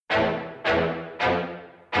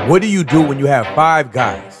What do you do when you have 5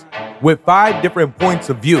 guys with 5 different points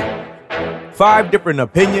of view, 5 different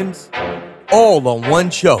opinions, all on one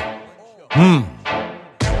show?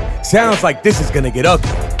 Sounds like this is gonna get ugly.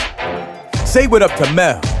 Say what up to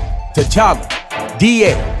Mel, T'Challa,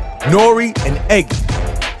 D.A., Nori, and Eggy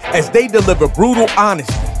as they deliver brutal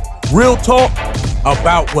honesty, real talk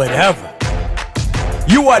about whatever.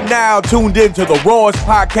 You are now tuned into the rawest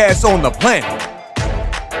podcast on the planet,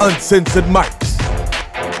 Uncensored Mics.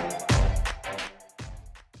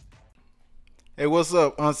 Hey, what's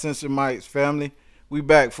up, Uncensored Mics family? We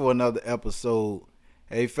back for another episode.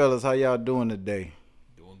 Hey, fellas, how y'all doing today?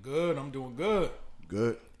 Doing good. I'm doing good.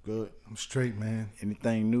 Good. I'm straight, man.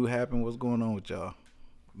 Anything new happen? What's going on with y'all?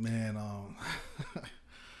 Man,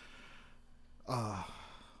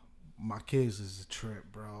 my kids is a trip,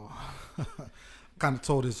 bro. Kind of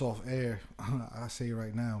told this off air. I say it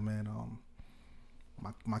right now, man.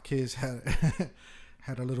 My kids had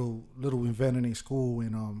had a little event in their school,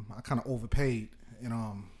 and I kind of overpaid, and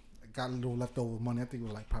I got a little leftover money. I think it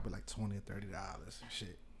was probably like $20 or $30,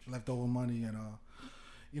 shit, leftover money,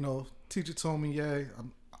 and teacher told me, yeah,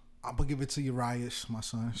 I'm gonna give it to Urias, my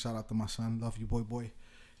son. Shout out to my son, love you, boy.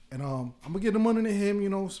 And I'm gonna give the money to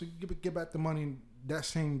him, so get back the money. That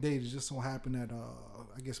same day, it just so happened that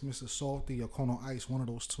I guess Mr. Salty or Cono Ice, one of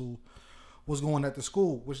those two, was going at the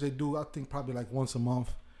school, which they do, I think, probably like once a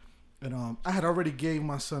month. And I had already gave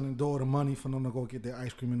my son and daughter money for them to go get their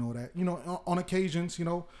ice cream and all that. On occasions,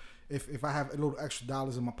 if I have a little extra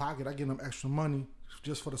dollars in my pocket, I give them extra money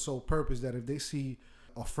just for the sole purpose that if they see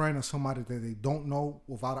a friend or somebody that they don't know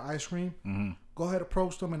without an ice cream, go ahead,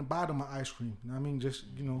 approach them and buy them an ice cream. You know what I mean?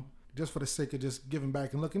 Just for the sake of just giving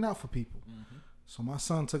back and looking out for people. So my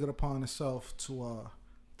son took it upon himself to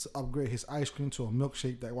upgrade his ice cream to a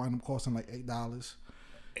milkshake that wound up costing like $8.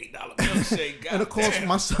 $8 milkshake. And of course,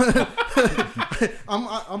 my son,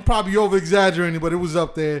 I'm probably over exaggerating, but it was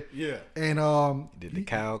up there. Yeah. And Did the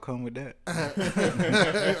cow come with that?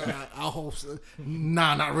 I hope so.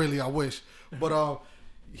 Nah, not really. I wish, but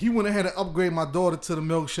he went ahead and upgraded my daughter to the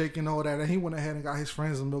milkshake and all that, and he went ahead and got his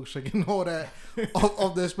friends a milkshake and all that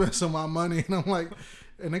off the expense of my money. And I'm like,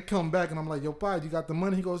 and they come back and I'm like, yo, Pa, you got the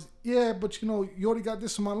money? He goes, yeah, but you already got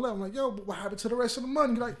this on my left. I'm like, yo, but what happened to the rest of the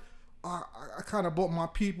money? He's like, I kind of bought my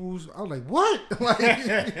people's. I was like, what?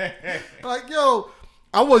 like, yo,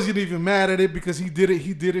 I wasn't even mad at it because he did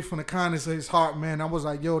it from the kindness of his heart, man. I was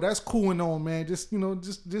like, yo, that's cool and all, man. Just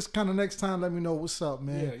kind of next time, let me know what's up,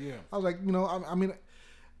 man. Yeah. I was like, I mean,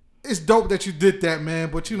 it's dope that you did that, man.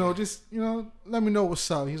 But let me know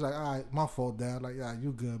what's up. He's like, all right, my fault, Dad. Like, yeah,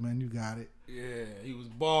 you good, man. You got it. Yeah, he was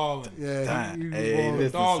balling. Yeah, he was Hey,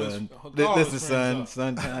 balling. listen,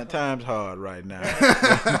 son. Time's hard right now.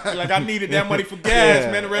 Like I needed that money for gas,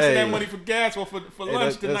 Yeah, man. The rest of that hey. money for gas or for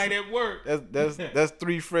lunch tonight at work. That's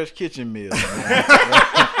 3 fresh kitchen meals.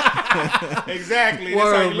 Exactly. Word,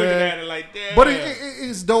 That's how you looking man. at it, like damn. But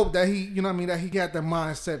it's dope that he, that he got that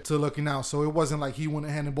mindset to looking out. So it wasn't like he went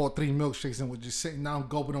ahead and bought 3 milkshakes and was just sitting down,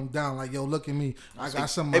 gulping them down. Like, yo, look at me, I got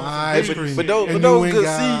some ice cream. But those good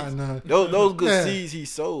seeds, those good seeds he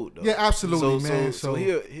sowed though. Yeah, absolutely, man. So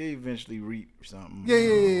he'll eventually reap something.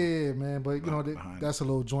 Yeah, man. But that's a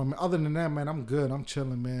little joint, man. Other than that, man, I'm good. I'm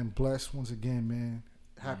chilling, man. Blessed once again, man.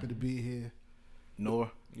 Happy to be here. Nor,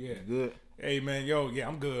 Yeah. good. Hey man,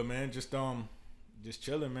 I'm good, man. Just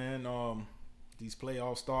chilling, man. These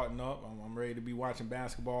playoffs starting up. I'm ready to be watching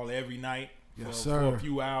basketball every night. Yes, for sir. a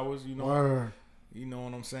few hours, Word. You know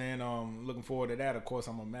what I'm saying? Looking forward to that. Of course,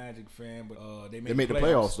 I'm a Magic fan, but they made the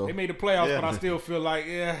playoffs, though. They made the playoffs, Yeah. but I still feel like,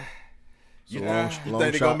 You long think shot.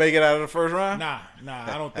 they're gonna make it out of the first round? Nah,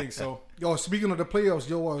 I don't think so. Yo, speaking of the playoffs,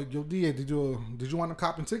 yo, DA, did you want to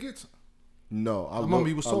copping tickets? No, I remember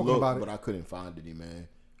you was talking looked, about it. but I couldn't find any, man.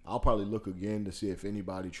 I'll probably look again to see if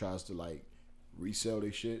anybody tries to resell their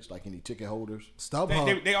shits, like any ticket holders.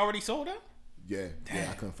 StubHub. They already sold out? Yeah,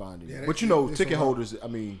 I couldn't find any. Yeah, But it's ticket a lot. holders, I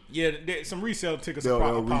mean, Yeah, some resale tickets they'll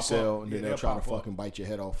will pop resell up. and then Yeah, they'll try to pop up. fucking bite your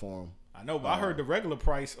head off for them. I know, but I heard the regular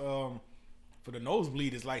price for the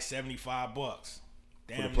nosebleed is like $75.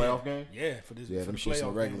 Damn, For the playoff game? Yeah, for this. Yeah, for them the shits in the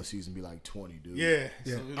playoff regular game. season be like 20, dude. Yeah,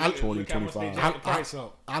 Yeah. So I- look 20, how much they 25. jacked the price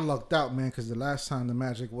up. I lucked out, man, because the last time the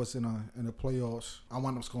Magic was in the playoffs, I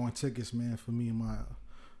wound up scoring tickets, man, for me and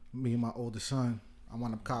my oldest son. I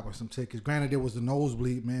wound up copping some tickets. Granted, it was the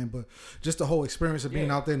nosebleed, man, but just the whole experience of being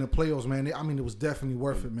out there in the playoffs, man. It was definitely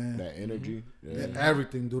worth it, man. That energy. Yeah. Yeah,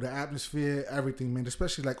 everything, dude. The atmosphere, everything, man.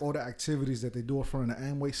 Especially like all the activities that they do in front of the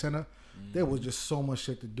Amway Center. There was just so much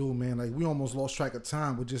shit to do, man. Like we almost lost track of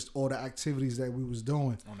time with just all the activities that we was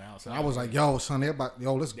doing. On the outside. And I was like, yo, son, let's They're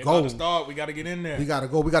go. about to start. We got to get in there. We gotta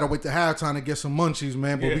go. We gotta wait to halftime to get some munchies,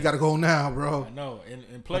 man. But Yeah. we gotta go now, bro. I know.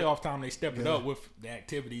 In playoff time, they step it Yeah. up with the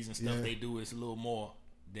activities and stuff Yeah. they do. It's a little more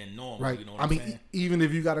than normal. Right. You know what I I'm mean, saying? even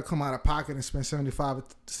if you got to come out of pocket and spend 75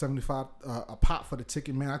 a pop for the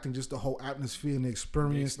ticket, man, I think just the whole atmosphere and the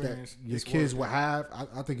experience that your it's kids worth will it. have,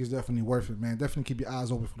 I think it's definitely worth it, man. Definitely keep your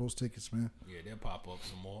eyes open for those tickets, man. Yeah, they'll pop up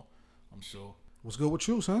some more. I'm sure. What's good with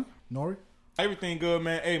you, son? Nori? Everything good,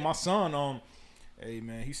 man. Hey, my son, hey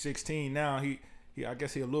man, he's 16 now. He I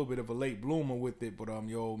guess he a little bit of a late bloomer with it, but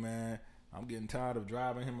yo, man, I'm getting tired of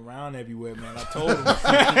driving him around everywhere, man. I told him,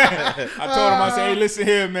 I said, hey, listen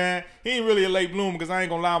here, man. He ain't really a late bloomer because I ain't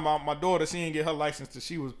gonna lie, my daughter, she didn't get her license till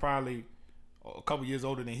she was probably a couple years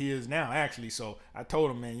older than he is now, actually. So I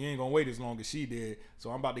told him, man, you ain't gonna wait as long as she did.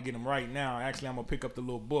 So I'm about to get him right now. Actually, I'm gonna pick up the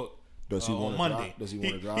little book. Does he on want to Monday? drive? Does he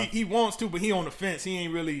want to drive? He wants to, but he on the fence. He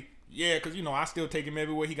ain't really. Yeah, because, I still take him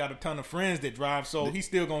everywhere. He got a ton of friends that drive, so he's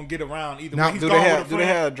still going to get around either Now, way. He's Do gone they with a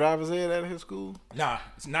have friend. driver's ed at his school? Nah,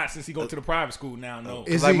 it's not since he go to the private school now, no.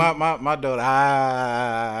 Is Like he- my daughter,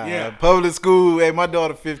 Yeah. public school. Hey, my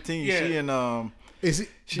daughter 15. Yeah. She in Is he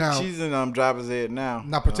she's in driver's ed now.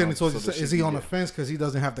 not pretending? so So that she is he can on the get- fence because he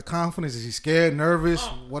doesn't have the confidence? Is he scared, nervous?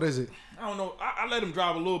 What is it? I don't know. I let him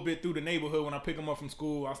drive a little bit through the neighborhood. When I pick him up from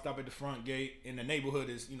school, I stop at the front gate, and the neighborhood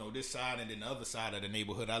is, this side, and then the other side of the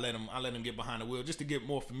neighborhood. I let him get behind the wheel just to get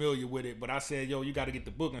more familiar with it. But I said, yo, you got to get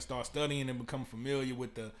the book and start studying and become familiar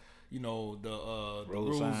with the the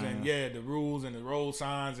rules signs. and the rules and the road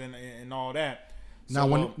signs and all that. Now,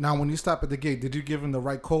 So, when you stop at the gate, did you give him the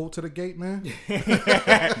right code to the gate, man?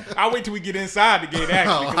 I'll wait till we get inside the gate,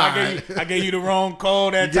 actually. 'Cause I gave you the wrong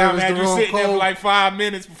code that You time. gave us I had the you wrong sitting there for code. like 5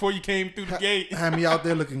 minutes before you came through the gate. Had me out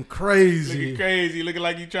there looking crazy. Looking crazy, looking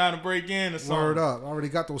like you trying to break in or something. Word up! I already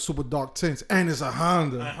got those super dark tints, and it's a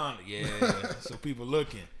Honda. Yeah, so people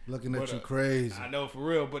looking Looking at But, you crazy. I know, for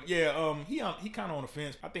real. But yeah, he kind of on the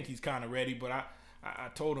fence. I think he's kind of ready. But I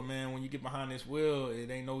told him, man, when you get behind this wheel, it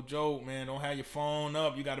ain't no joke, man. Don't have your phone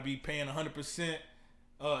up. You got to be paying 100%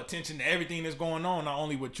 attention to everything that's going on. Not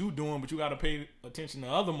only what you doing, but you got to pay attention to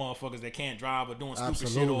other motherfuckers that can't drive or doing stupid shit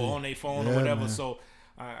Absolutely. or on their phone Yeah, or whatever. man. So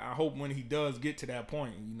I hope when he does get to that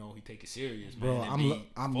point, he take it serious, man. Bro, and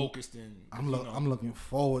I'm focused and I'm looking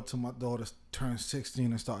forward to my daughter turn 16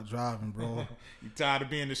 and start driving, bro. You tired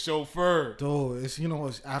of being the chauffeur? Dude,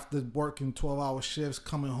 it's after working 12-hour shifts,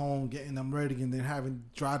 coming home, getting them ready, and then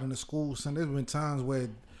driving to school. Son, there's been times where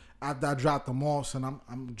after I dropped them off, and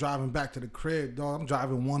I'm driving back to the crib, dog. I'm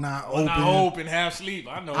driving one eye open. Not open, half sleep.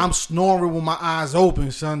 I know. I'm snoring with my eyes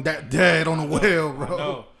open, son. That dead on the wheel, bro. I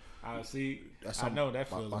know. I see. I know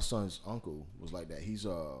that my, feeling. my son's uncle was like that. He's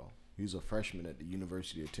a freshman at the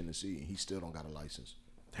University of Tennessee, and he still don't got a license.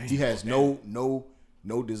 He has no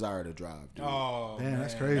desire to drive, dude. Oh, Damn, man,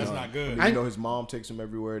 that's crazy. That's not good. I mean, his mom takes him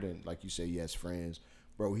everywhere. Then, like you say, he has friends.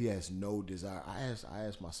 Bro, he has no desire. I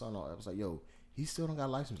asked my son. I was like, yo, he still don't got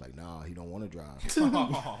a license. Like, nah, he don't want to drive.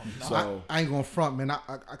 Oh, no. So I ain't gonna front, man.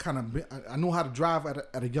 I kind of I knew how to drive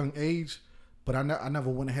at a young age, but I never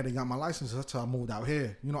went ahead and got my license until I moved out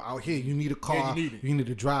here. Out here you need a car, Yeah, you need it. you need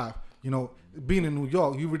to drive. Being in New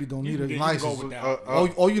York, you really don't need a can go license. with that.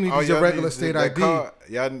 All you need is your y'all regular need state that ID. card.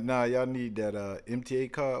 Y'all need that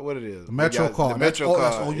MTA card. What it is? The Metro card. The Metro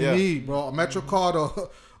that's card. all you yeah. need, bro. A Metro card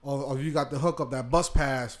or you got the hookup, that bus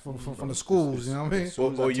pass from the schools. You know what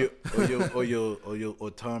I mean?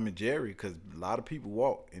 Or Tom and Jerry, because a lot of people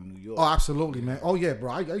walk in New York. Oh, absolutely, man. Oh yeah,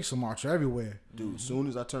 bro. I used to march everywhere. dude, soon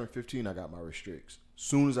as I turned 15, I got my restricts.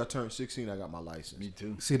 Soon as I turned 16, I got my license. Me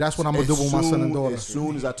too. See, that's what I'm gonna do with my son and daughter. As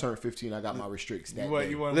soon as I turned 15, I got my restricts that day.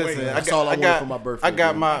 You want Listen, wait? I That's all I got, wanted for my birthday, I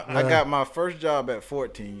got dude. I got my first job at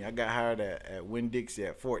 14. I got hired at Winn-Dixie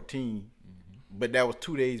at 14, but that was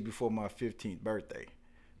 2 days before my 15th birthday.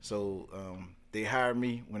 So they hired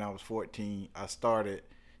me when I was 14. I started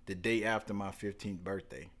the day after my 15th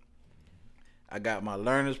birthday. I got my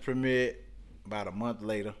learner's permit about a month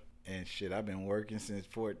later, and shit, I've been working since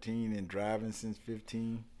 14 and driving since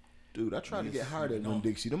 15. Dude, I tried to get hired at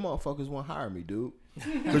Winn-Dixie. Them motherfuckers won't hire me, dude.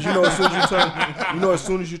 Because as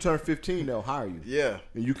soon as you turn 15, they'll hire you. Yeah.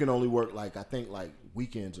 And you can only work like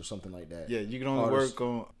weekends or something like that. Yeah, you can only work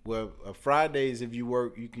on Fridays. If you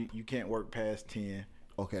work, you can't work past 10.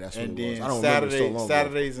 Okay, that's what And it was. then I don't remember, it's so long ago,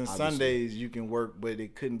 Saturdays and obviously. Sundays you can work, but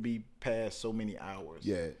it couldn't be past so many hours.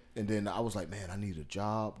 Yeah, and then I was like, man, I need a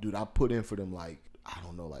job, dude. I put in for them like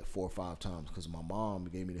 4 or 5 times because my mom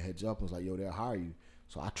gave me the heads up and was like, yo, they'll hire you.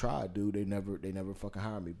 So I tried, dude. They never fucking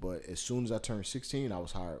hired me. But as soon as I turned 16, I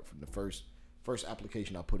was hired from the first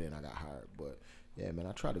application I put in. I got hired. But Yeah, man,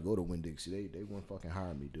 I tried to go to Winn-Dixie. They wouldn't fucking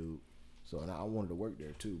hire me, dude. So and I wanted to work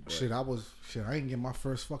there too. But I ain't get my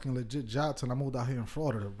first fucking legit job till I moved out here in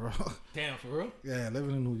Florida, bro. Damn, for real? Yeah,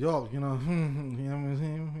 living in New York, you know. You know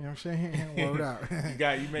what I'm saying? Word out.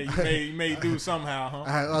 You may do somehow, huh?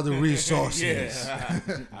 I had other resources.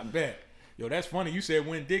 Yeah, I bet. Yo, that's funny. You said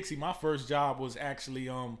Winn-Dixie. My first job was actually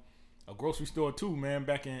a grocery store too, man.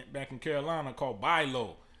 Back in Carolina called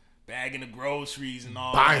Bilo. Bagging the groceries and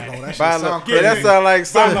all that. That sound like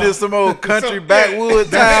something in some old country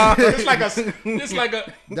backwood town. It's like a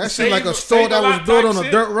that shit like a store that was built on a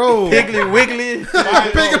dirt road. Piggly Wiggly.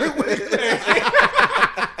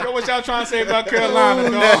 Yo, what y'all trying to say about Carolina,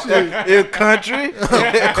 dog? It's country.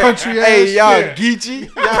 Country ass. Hey, y'all shit.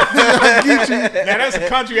 Geechee. Now that's a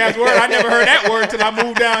country ass word. I never heard that word till I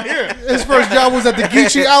moved down here. His first job was at the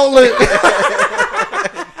Geechee outlet.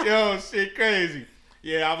 Yo, shit crazy.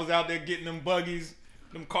 Yeah, I was out there getting them buggies,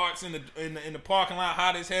 them carts in the parking lot,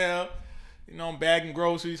 hot as hell. You know, I'm bagging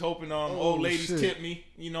groceries, hoping old ladies tip me.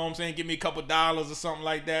 You know what I'm saying? Give me a couple dollars or something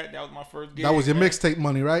like that. That was my first gig. That was your mixtape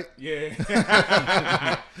money, right? Yeah.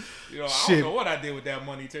 I don't know what I did with that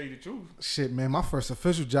money, tell you the truth. Shit, man. My first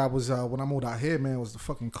official job was when I moved out here, man, was the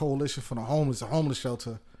fucking Coalition for the Homeless, a homeless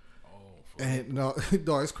shelter. And no,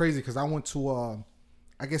 it's crazy because I went to,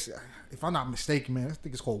 I guess, if I'm not mistaken, man, I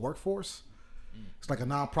think it's called Workforce. It's like a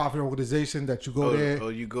non-profit organization that you go there. Oh,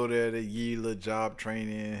 you go there, they give you a little job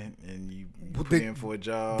training, and you put in for a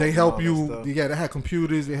job. They help you. Yeah, they had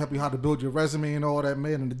computers. They help you how to build your resume and all that,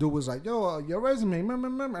 man. And the dude was like, yo, your resume,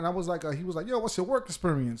 remember? And I was like, he was like, yo, what's your work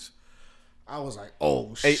experience? I was like,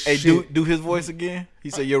 oh, shit. Hey, do his voice again.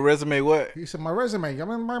 He said, your resume what? He said, my resume. Yo.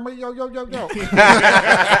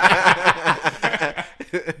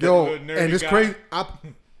 Yo, and it's crazy.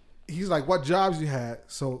 He's like, what jobs you had?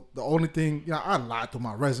 So the only thing, I lied through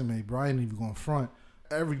my resume, bro. I ain't even going front.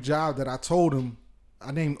 Every job that I told him,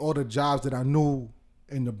 I named all the jobs that I knew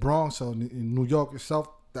in the Bronx or in New York itself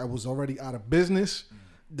that was already out of business,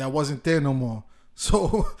 that wasn't there no more.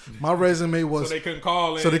 So my resume was. So they couldn't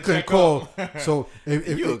call. So they couldn't call. So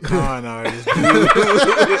if you a con artist, dude.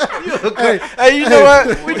 Hey, you know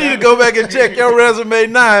what? We need to go back and check your resume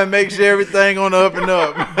now and make sure everything on the up and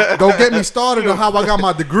up. Don't get me started on how I got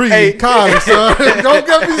my degree in college, son. Don't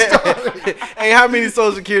get me started. Hey, how many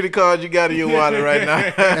Social Security cards you got in your wallet right now?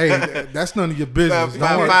 Hey, that's none of your business.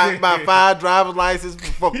 About 5 driver's licenses.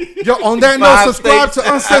 Yo, on that note, subscribe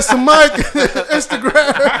to Uncensored Mike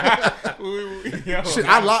Instagram. Shit,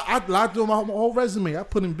 I lied through my whole resume. I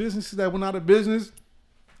put in businesses that went out of business.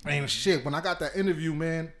 And shit, when I got that interview,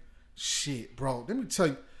 man, shit, bro. Let me tell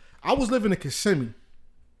you, I was living in Kissimmee,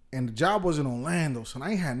 and the job was in Orlando, so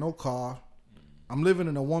I ain't had no car. I'm living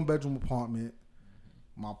in a 1-bedroom apartment.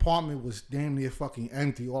 My apartment was damn near fucking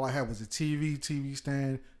empty. All I had was a TV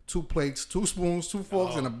stand, 2 plates, 2 spoons, 2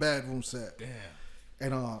 forks, and a bedroom set. Damn.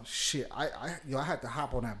 And shit, I had to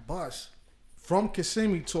hop on that bus from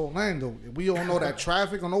Kissimmee to Orlando. We all know that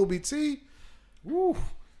traffic on OBT. Woo.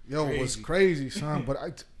 Yo, it was crazy, son.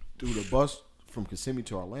 But dude, the bus from Kissimmee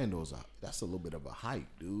to Orlando that's a little bit of a hike,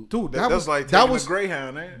 dude. Dude, that's like taking a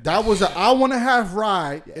Greyhound, eh? That was an hour-and-a-half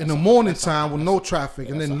ride in the morning time with no traffic,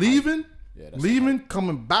 and then leaving,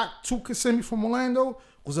 coming back to Kissimmee from Orlando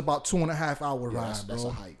was about 2.5 hour ride, bro. That's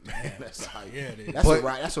a hike, man. That's a hike. Yeah, it is.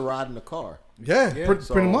 That's a ride in the car. Yeah,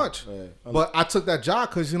 pretty much. But I took that job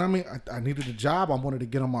because, you know what I mean? I needed a job. I wanted to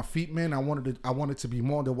get on my feet, man. I wanted to be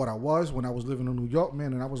more than what I was when I was living in New York,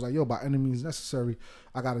 man. And I was like, yo, by any means necessary,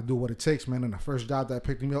 I got to do what it takes, man. And the first job that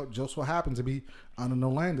picked me up just so happened to be out in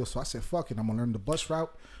Orlando. So I said, fuck it. I'm going to learn the bus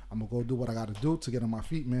route. I'm going to go do what I got to do to get on my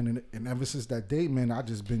feet, man. And ever since that day, man, I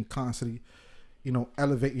just been constantly,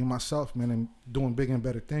 elevating myself, man, and doing bigger and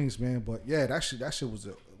better things, man. But yeah, that shit was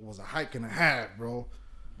a hike and a half, bro.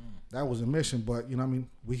 That was a mission, but you know what I mean?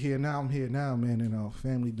 We here now, I'm here now, man, and our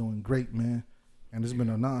family doing great, man. And it's been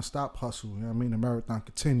a non-stop hustle, you know what I mean? The marathon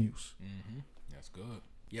continues. Mm-hmm. That's good.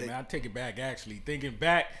 Yeah, man, I take it back, actually. Thinking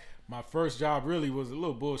back, my first job really was a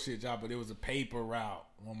little bullshit job, but it was a paper route.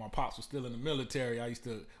 When my pops was still in the military, I used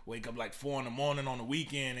to wake up like 4 a.m. on the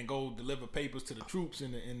weekend and go deliver papers to the troops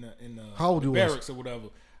in the barracks or whatever.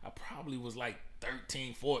 I probably was like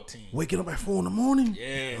 13, 14. Waking up at 4 a.m?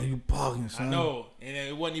 Yeah. Oh, you bugging, son. I know. And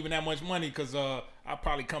it wasn't even that much money because I'd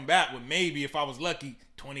probably come back with maybe, if I was lucky,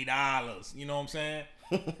 $20. You know what I'm saying?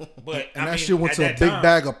 But that shit went to a big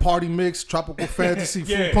bag of party mix, tropical fantasy,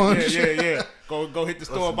 fruit punch. Yeah. Go hit the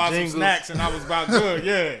store, buy some snacks, and I was about good,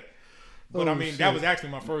 yeah. But that was actually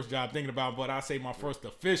my first job thinking about. But I say my first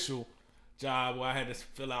official job where I had to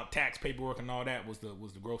fill out tax paperwork and all that was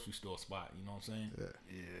the grocery store spot. You know what I'm saying?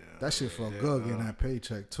 Yeah. That shit felt good getting that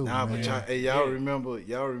paycheck too. Nah, man. but y'all remember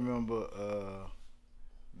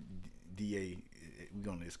DA. We're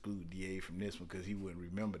gonna exclude DA from this one because he wouldn't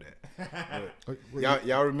remember that. But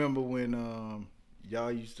y'all remember when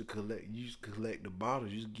y'all used to collect? You used to collect the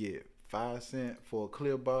bottles. You used to get 5 cents for a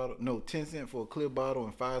clear bottle. No, 10 cents for a clear bottle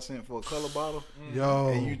and 5 cents for a color bottle. Yo.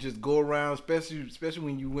 And you just go around, especially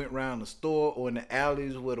when you went around the store or in the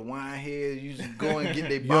alleys where the wine heads, you just go and get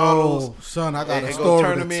their bottles. Yo, son, I got a and story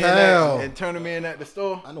turn to them in tell. and turn them in at the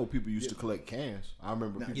store. I know people used to collect cans. I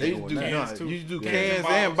remember people They used to doing do that. cans, too. you used to do Yeah. cans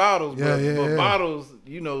and bottles, Yeah, but, yeah, but yeah. bottles,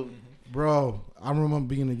 you know. Bro, I remember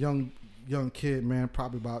being a young kid, man,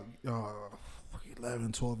 probably about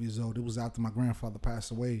 11, 12 years old. It was after my grandfather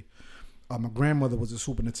passed away. My grandmother was a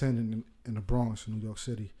superintendent in the Bronx, in New York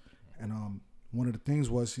City. And one of the things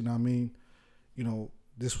was, you know what I mean, you know,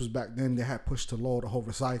 this was back then they had pushed the law, the whole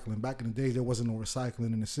recycling. Back in the day, there wasn't no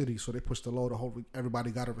recycling in the city, so they pushed the law,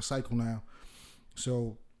 everybody got to recycle now.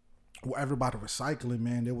 So everybody recycling,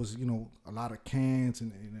 man, there was, you know, a lot of cans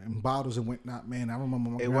and bottles and whatnot, man. I remember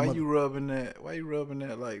my Hey, grandmother. why you rubbing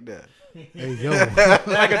that like that? Hey, yo.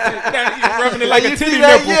 Like you rubbing it like Hey, a you see titty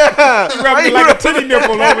that? nipple. Yeah. You rubbing it like a titty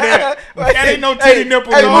nipple over there. That ain't no titty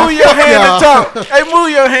nipple, Hey, no. move your hand y'all. and talk. Hey, move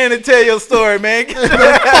your hand and tell your story, man.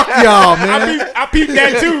 Fuck y'all, man. I peeped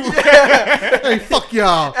that too. Hey, fuck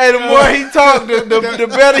y'all. Hey, the more he talked, the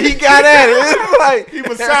better he got at it. It's like He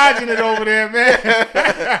massaging it over there,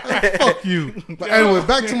 man. Fuck you. But anyway,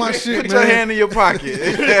 back to my shit, put man. your hand in your pocket.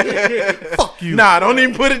 Fuck you. Nah, don't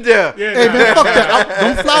even put it there. Yeah, Hey, man, fuck that.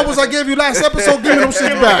 Them flowers I gave you last episode, give me them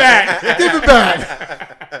shits back. Give it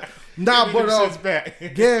back. Nah, but Shit's back.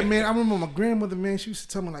 yeah, man, I remember my grandmother, man, she used to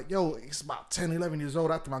tell me, like, yo, it's about 10, 11 years old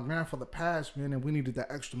after my grandfather passed, man, and we needed that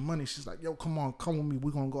extra money. She's like, yo, come with me.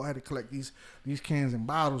 We're going to go ahead and collect these cans and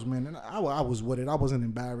bottles, man. And I was with it. I wasn't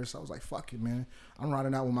embarrassed. I was like, fuck it, man. I'm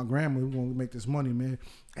riding out with my grandma. We're going to make this money, man.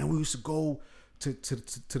 And we used to go to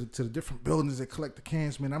the different buildings that collect the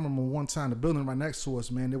cans, man. I remember one time the building right next to us,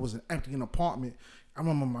 man, there was an empty apartment. I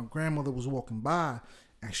remember my grandmother was walking by,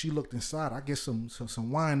 and she looked inside. I guess some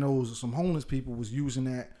winos or some homeless people was using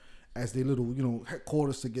that as their little, you know,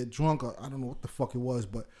 headquarters to get drunk. Or I don't know what the fuck it was,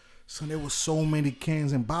 but son, there was so many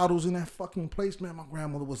cans and bottles in that fucking place, man. My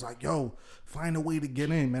grandmother was like, yo, find a way to get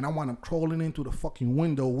in, man. I want them crawling in through the fucking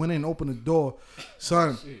window. Went in, opened the door.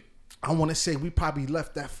 Son, I want to say we probably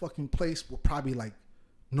left that fucking place with probably, like,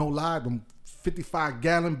 no lie, them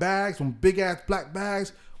 55-gallon bags, them big-ass black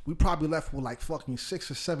bags. We probably left with like fucking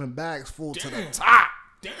 6 or 7 bags full to the top.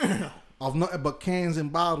 Damn. Of nothing but cans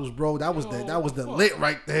and bottles, bro. That was the lit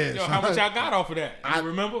right there. Yo, how much I got off of that? You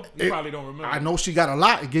remember? You probably don't remember. I know she got a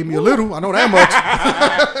lot. It gave me a little. I know that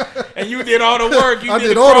much. And you did all the work. You I did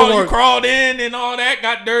did the all the crawl, work. You crawled in and all that.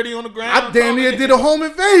 Got dirty on the ground. I damn near did a home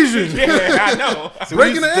invasion. Yeah, I know. See,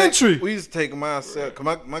 Breaking we used the to entry. We used to take myself,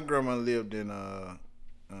 cause my grandma lived in my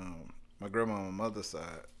grandma on my mother's side.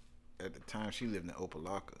 At the time, she lived in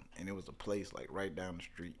Opelika, and it was a place like right down the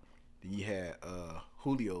street. Then you had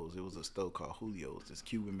Julio's. It was a store called Julio's. This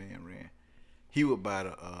Cuban man ran. He would buy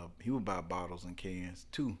bottles and cans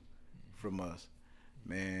too from us.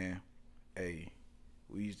 Man, hey,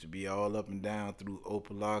 we used to be all up and down through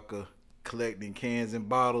Opelika, collecting cans and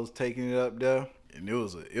bottles, taking it up there, and it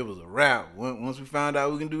was a wrap. Once we found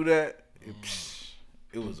out we can do that,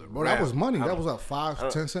 it was a Bro, wrap. that was money. That was like 5,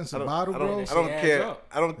 10 cents a bottle, bro. I don't care. up.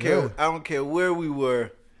 I don't care. Yeah. I don't care where we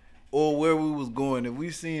were or where we was going. If we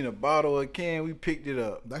seen a bottle or a can, we picked it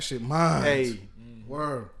up. That shit mine. Hey,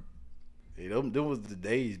 Word. hey, them was the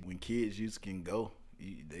days when kids can go.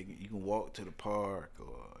 You can walk to the park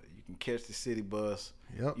or you can catch the city bus.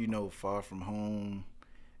 Yep. You know, far from home,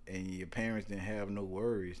 and your parents didn't have no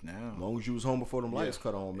worries. Now, As long as you was home before them lights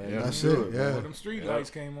cut on, man. Yeah. That's you it, good, yeah. man. When them street lights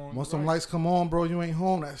came on. Once them lights come on, bro, you ain't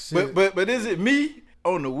home. That's it. but is it me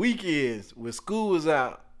on the weekends when school was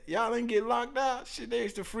out? Y'all didn't get locked out. Shit, they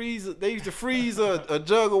used to freeze. They used to freeze a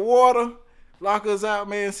jug of water, lock us out,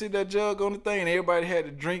 man. Sit that jug on the thing, and everybody had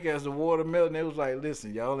to drink as the water melted. They was like,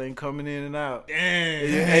 "Listen, y'all ain't coming in and out."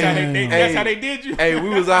 Damn. That's how they did you? Hey, we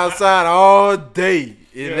was outside all day.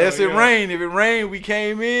 Unless it yeah. rained. If it rained, we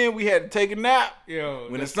came in. We had to take a nap. Yo,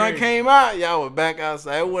 When the that's sun crazy. came out, y'all were back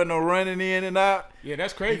outside. It wasn't no running in and out. Yeah,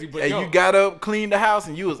 that's crazy. But And yo, you got up, cleaned the house,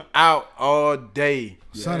 and you was out all day.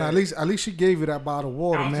 Son, at least she gave you that bottle of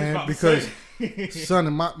water, I was just man. about to Because say.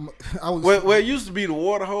 son, I was Well, it used to be the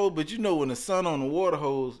water hose, but you know when the sun on the water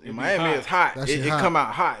hose in be Miami hot. is hot, That it shit hot. come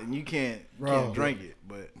out hot, and you can't Bro. drink it.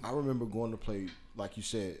 But I remember going to play, like you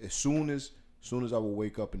said, as soon as I would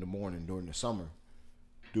wake up in the morning during the summer,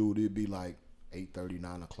 dude, it'd be like 8:30,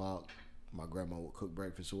 9 o'clock. My grandma would cook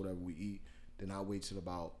breakfast or whatever we eat. Then I wait till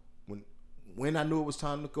about when I knew it was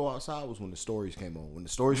time to go outside was when the stories came on. When the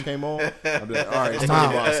stories came on, I'd be like, all right, it's time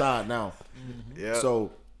to go outside now. yeah,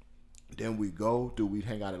 So Then we go, dude. We'd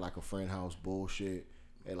hang out at like a friend house, bullshit,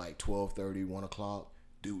 at like 12:30, 1 o'clock.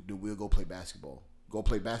 Dude, we'll go play basketball. Go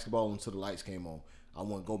play basketball until the lights came on. I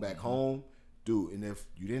want to go back home, dude. And if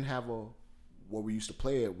you didn't have where we used to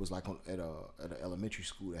play it was like at an elementary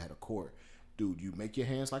school that had a court. Dude, you make your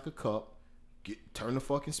hands like a cup, turn the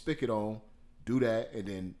fucking spigot on, do that, and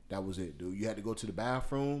then that was it, dude. You had to go to the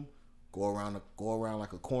bathroom, go around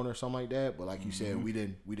like a corner or something like that. But like you said, we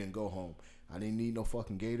didn't go home. I didn't need no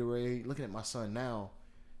fucking Gatorade. Looking at my son now,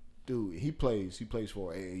 dude, he plays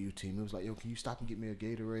for an AAU team. He was like, yo, can you stop and get me a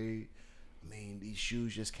Gatorade? I mean, these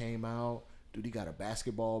shoes just came out. Dude, he got a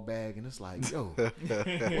basketball bag, and it's like, yo, what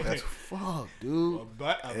the fuck, dude? A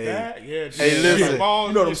bag? Yeah. Hey, listen. Balls,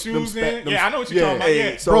 You know your them shoes spa- in. them Yeah, I know what you're yeah. talking about.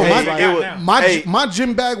 Yeah. So Bro, it's my, like, my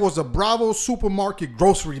gym bag was a Bravo supermarket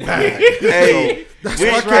grocery bag. Hey, That's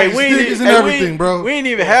why I carry stickers and everything, bro. We didn't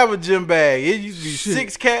even have a gym bag. It used to be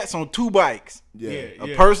 6 cats on 2 bikes.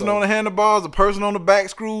 A person on the handlebars, a person on the back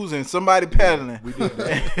screws, and somebody paddling. We did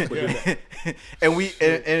that.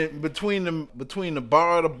 and between the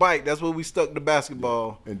bar of the bike, that's where we stuck the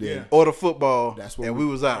basketball And then or the football. That's what and we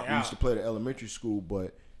was out. we used to play at elementary school,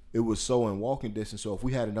 but it was so in walking distance. So if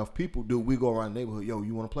we had enough people, dude, we go around the neighborhood. Yo,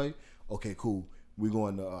 you want to play? Okay, cool. We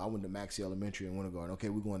going to. I went to Maxie Elementary in Winter Garden. Okay,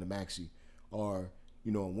 we going to Maxie. Or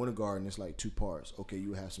in Winter Garden, it's like 2 parts. Okay,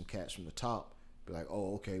 you have some cats from the top. Be like,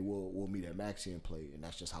 oh, okay, we'll meet at Maxie and play, and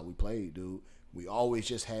that's just how we played, dude. We always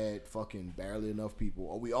just had fucking barely enough people,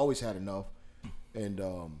 or we always had enough, and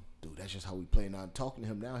dude, that's just how we play. Now talking to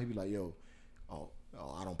him now, he be like, yo, oh,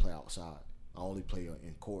 I don't play outside. I only play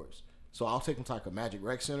in courts. So I'll take him to like a Magic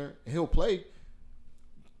Rec Center, and he'll play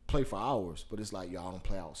for hours, but it's like, yo, I don't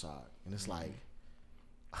play outside, and it's like.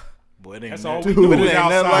 Boy, it ain't That's nothing- all we do but it is ain't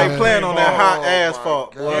nothing outside. like playing on that hot Oh,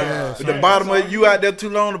 asphalt, boy. God. With the bottom of you out there too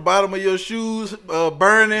long, the bottom of your shoes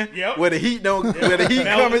burning, Yep. where the heat coming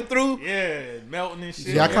through. Yeah, melting and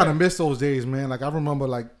shit. Yeah, I kind of miss those days, man. Like I remember,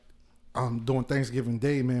 like during Thanksgiving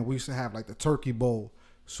Day, man, we used to have like the turkey bowl.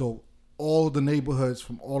 So all the neighborhoods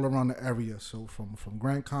from all around the area, so from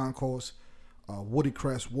Grand Concourse, Woody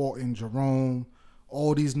Crest, Walton, Jerome,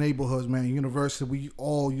 all these neighborhoods, man, University, we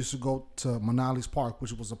all used to go to Manali's Park,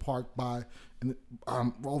 which was a park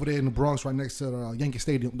over there in the Bronx, right next to the Yankee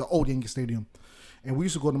Stadium, the old Yankee Stadium. And we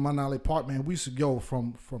used to go to Manali Park, man. We used to go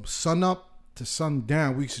from sun up to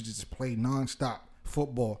sundown. We used to just play nonstop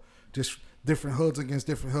football, just different hoods against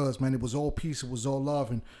different hoods, man. It was all peace, it was all love.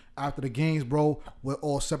 And after the games, bro, we'll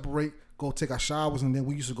all separate, go take our showers, and then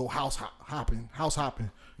we used to go house hopping.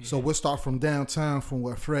 Yeah. So we'll start from downtown, from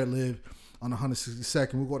where Fred lived, on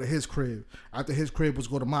 162nd. We'll go to his crib. After his crib, we'll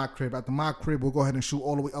go to my crib. After my crib, we'll go ahead and shoot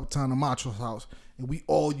all the way uptown to Macho's house. And we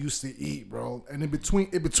all used to eat, bro. And in between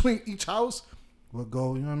each house, we'll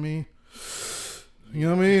go, you know what I mean?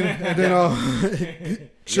 And then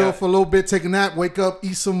chill for a little bit, take a nap, wake up,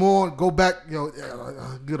 eat some more, go back.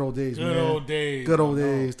 Good old days, man. Good old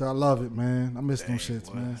days. I love it, man. I miss them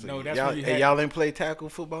shits, man. No, that's y'all ain't play tackle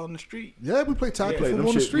football in the street? Yeah, we play tackle them football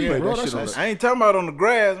on the shit- street, yeah, bro. that shit That's on I ain't talking about on the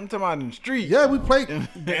grass. I'm talking about in the street. yeah, we played.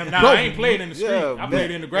 Damn, nah, Bro, I ain't played in the street. yeah, I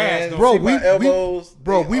played in the grass, man, though. Bro, see my elbows.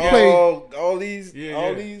 we they played- all these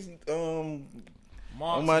on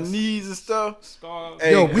my knees and stuff. Scars.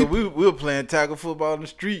 Hey, Yo, we were playing tackle football in the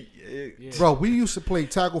street. Bro, we used to play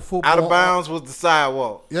tackle football. Out of bounds was the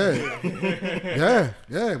sidewalk. Yeah.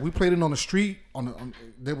 We played it on the street.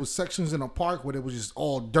 There was sections in the park where it was just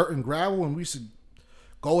all dirt and gravel, and we used to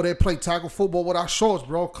go there, play tackle football with our shorts,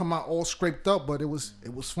 bro. Come out all scraped up, but it was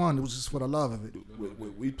fun. It was just for the love of it.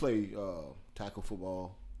 We play tackle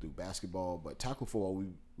football, do basketball, but tackle football we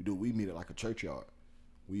meet at like a churchyard.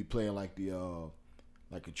 We play in like the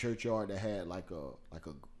like a churchyard that had like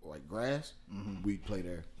grass. Mm-hmm. We play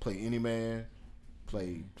there. Play any man.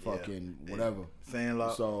 Play fucking whatever.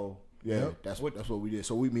 Sandlot. So that's what we did.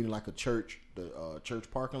 So we meet in like a church, the church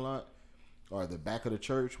parking lot, or the back of the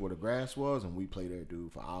church where the grass was, and we play there,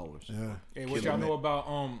 dude, for hours. Yeah. Hey, what y'all know about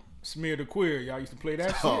Smear the Queer? Y'all used to play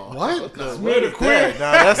that shit? What? Smear the Queer.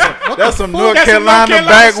 Nah, that's some North That's some Carolina North Carolina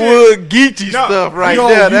backwood Geechee stuff right Yo,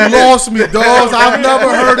 there. you lost me, dogs. I've never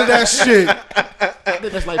heard of that shit. I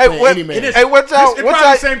think that's like Hey, playing what, any man. hey, what y'all It's probably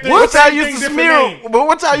the same thing, what y'all same used thing, to different smear? name. But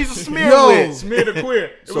what y'all used to smear Yo. with? Smear the Queer.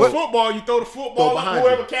 It was football. You throw the football up, behind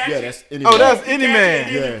whoever you. catch Yeah, it. that's any Oh, man. that's any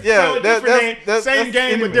man. Yeah. That's same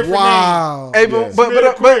game with different Wow. Hey, Yeah. but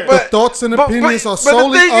The thoughts and opinions are the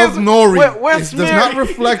solely thing of is, Nori. where It does smear- not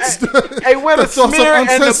reflect. Hey, where the thoughts of smear and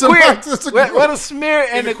the uncensored queer? artists. Where the smear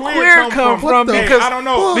and the queer queer come come from? from? What the Because I don't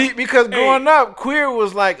know. Because growing up, queer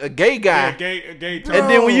was like a gay guy. Yeah, gay term. And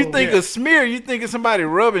then when you think Yeah. of smear, you think of somebody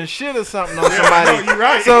rubbing shit or something on somebody. no, you're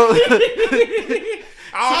right. So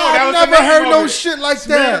I never heard no shit like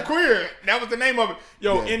that. Queer. That was the name of it.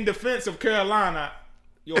 Yo, in defense of Carolina,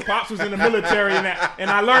 your pops was in the military, and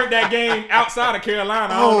I learned that game outside of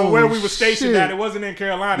Carolina. I don't know where we were stationed at. It wasn't in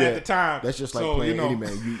Carolina at the time. That's just like playing any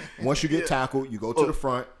man. Once you get tackled, you go to the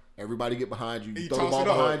front. Everybody get behind you. You throw the ball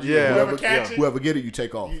behind you. Yeah. Whoever get it, you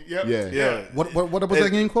take off. Yeah. What was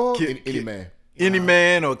that game called? Any man. Any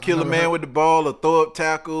man or kill a man with the ball or throw up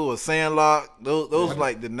tackle or sandlock. Those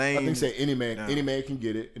like the names. I think say any man can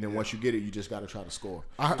get it, and then once you get it, you just got to try to score.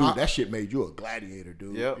 Dude, that shit made you a gladiator,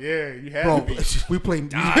 dude. Yep. Yeah, you had to be. We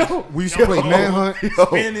played. We used to play manhunt.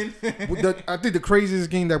 Spinning. I think the craziest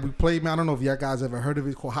game that we played, man. I don't know if y'all guys ever heard of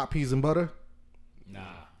it. It's called Hot Peas and Butter. Nah,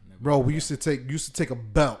 never. Bro, we used to take a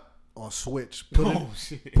belt or a switch,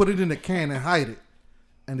 put it in a can and hide it,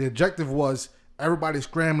 and the objective was everybody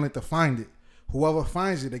scrambling to find it. Whoever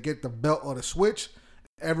finds it, they get the belt or the switch.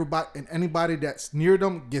 Anybody that's near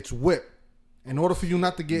them gets whipped. In order for you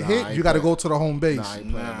not to get hit, you got to go to the home base.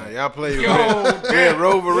 Y'all play Red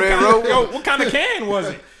Rover. Yo, what kind of can was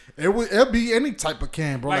it? It'd be any type of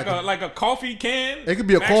can, bro. Like a coffee can? It could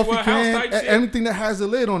be a Maxwell coffee House can. type shit? Anything that has a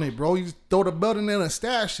lid on it, bro. You just throw the belt in there and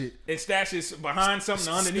stash it. It stashes behind something,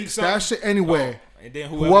 underneath stash something? it anywhere. Oh, and then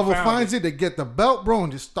whoever finds it, they get the belt, bro,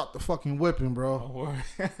 and just start the fucking whipping, bro.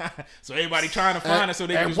 So everybody trying to find it so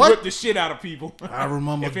they can just what? whip the shit out of people. I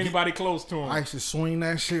remember if anybody close to them. I used to swing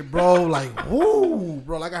that shit, bro, like woo,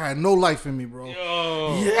 bro, like I had no life in me, bro.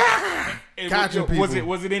 Yeah, catching people.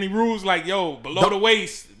 Was it any rules like below the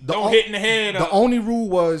waist, don't hit in the head? The only rule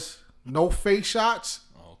was no face shots,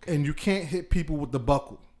 and you can't hit people with the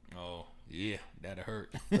buckle. Oh yeah, that'll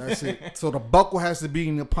hurt. That's it. So the buckle has to be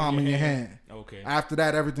in the palm of your hand. Okay. After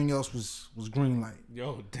that, everything else was green light.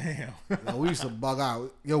 Yo, damn. We used to bug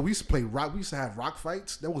out. We used to play rock. We used to have rock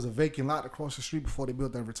fights. There was a vacant lot across the street before they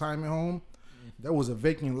built that retirement home. There was a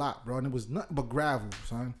vacant lot, bro, and it was nothing but gravel,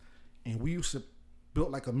 son. And we used to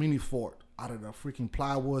build like a mini fort out of the freaking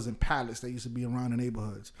plywoods and pallets that used to be around the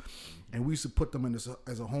neighborhoods. And we used to put them in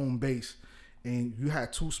as a home base. And you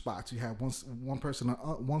had two spots. You had one person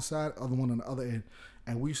on one side, other one on the other end.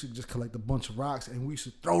 And we used to just collect a bunch of rocks, and we used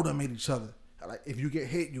to throw them at each other. Like, if you get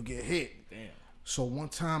hit, you get hit. Damn. So one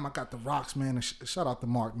time, I got the rocks, man. And shout out to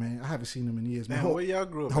Mark, man. I haven't seen him in years, man. Where y'all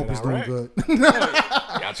grew up? Hope he's doing good.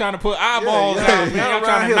 Y'all trying to put eyeballs out, man. Y'all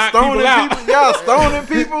trying to knock people people out. Y'all stoning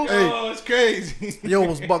people? Oh, it's crazy. Yo,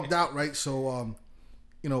 was bugged out, right? So,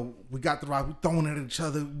 we got the rock. We throwing it at each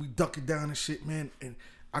other. We ducking down and shit, man. And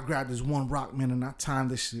I grabbed this one rock, man, and I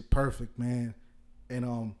timed this shit perfect, man.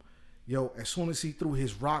 And as soon as he threw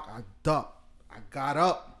his rock, I ducked. I got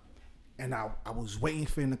up, and I was waiting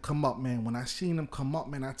for him to come up, man. When I seen him come up,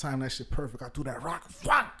 man, I timed that shit perfect. I threw that rock,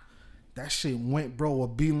 that shit went, bro, a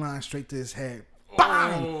beeline straight to his head.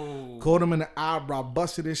 Bang! Oh. Caught him in the eyebrow,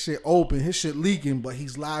 busted his shit open. His shit leaking, but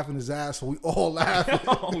he's laughing his ass, so we all laughing.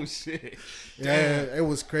 Oh shit! Yeah, it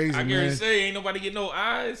was crazy, I man. guarantee say ain't nobody get no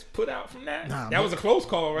eyes put out from that. Nah, that was a close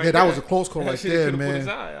call, right? Yeah, there. that was a close call That right shit there, could've man. Put his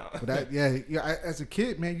eye out. But that, as a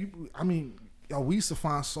kid, man, we used to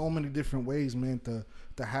find so many different ways, man, to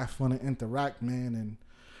have fun and interact, man. And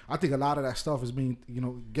I think a lot of that stuff is being,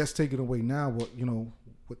 gets taken away now. With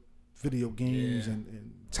video games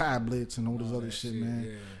and tablets and all this other shit, man.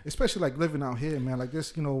 Yeah. Especially like living out here, man. Like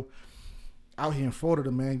this, out here in Florida,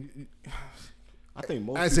 man. I think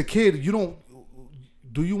most as a kid,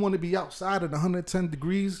 do you want to be outside at 110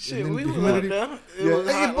 degrees? Shit, and we the was humidity? like that. It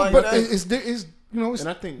was hot like but that. it's and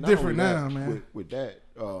I think different now, that, man. With that,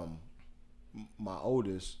 my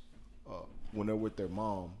oldest, when they're with their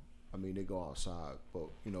mom, I mean, they go outside. But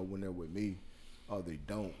when they're with me, they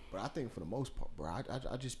don't. But I think for the most part, bro,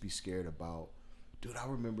 I just be scared about. Dude, I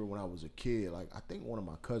remember when I was a kid. Like, I think one of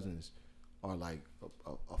my cousins, or like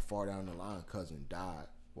a far down the line cousin, died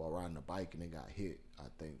while riding a bike and they got hit. I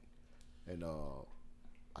think, and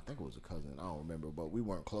I think it was a cousin. I don't remember, but we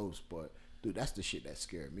weren't close. But dude, that's the shit that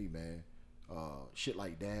scared me, man. Shit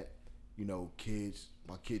like that. Kids,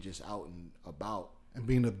 my kid just out and about. And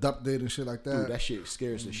being abducted and shit like that. Dude, that shit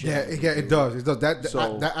scares the shit out of me. Yeah, it does. It does.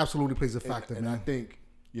 That absolutely plays a factor, and man. I think,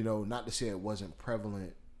 not to say it wasn't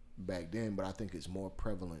prevalent back then, but I think it's more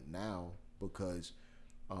prevalent now because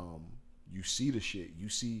you see the shit. You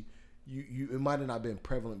see, it might have not been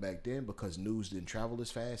prevalent back then because news didn't travel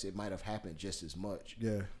as fast. It might have happened just as much.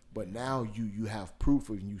 Yeah. But now you have proof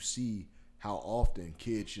and you see how often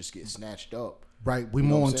kids just get snatched up. Right, we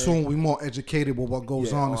more in tune, we more educated with what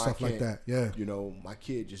goes on and stuff like that. Yeah, my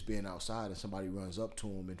kid just being outside and somebody runs up to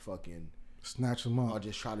him and fucking snatch him up, or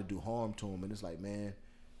just try to do harm to him, and it's like, man,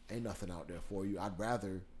 ain't nothing out there for you. I'd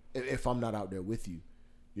rather, if I'm not out there with you,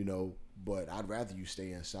 but I'd rather you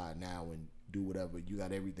stay inside now and do whatever. You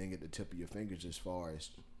got everything at the tip of your fingers as far as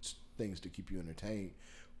things to keep you entertained.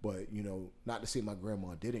 But, you know, not to say my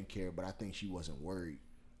grandma didn't care, but I think she wasn't worried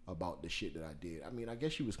about the shit that I did. I mean, I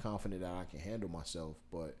guess she was confident that I can handle myself,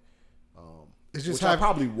 but it's just which I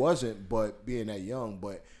probably wasn't, but being that young.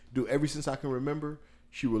 But dude, ever since I can remember,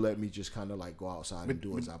 she would let me just kind of like go outside and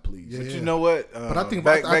do as I please. Yeah. But you know what? But I think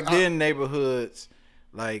back then, neighborhoods,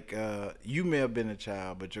 like you may have been a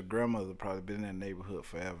child, but your grandmother probably been in that neighborhood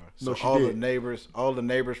forever. So No, she all did. the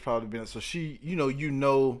neighbors probably been. So she, you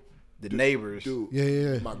know the neighbors. Dude,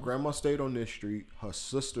 Yeah. my grandma stayed on this street. Her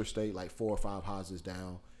sister stayed like 4 or 5 houses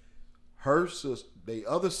down. Her sister, the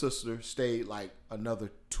other sister, stayed like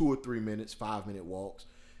another 2 or 3 minutes, 5-minute walks.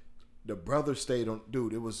 The brother stayed on.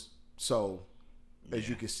 Dude, it was so. As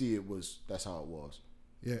you can see, that's how it was.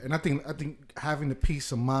 Yeah, and I think having the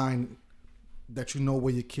peace of mind that you know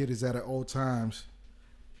where your kid is at all times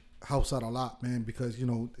helps out a lot, man. Because you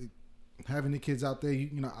know, having the kids out there,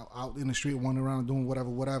 you know, out in the street, wandering around doing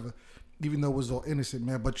whatever, even though it was all innocent,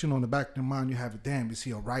 man. But you know, in the back of your mind, you have it. Damn, is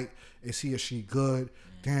he all right? Is he or she good?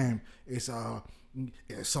 Damn, is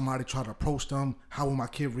somebody try to approach them? How will my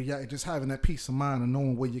kid react? Just having that peace of mind and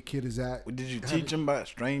knowing where your kid is at. Did you teach them about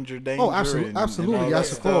stranger danger? Oh, absolutely, absolutely.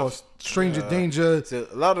 Yes, of course. Stranger danger. So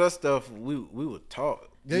a lot of that stuff we were taught.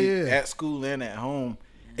 Yeah. At school and at home.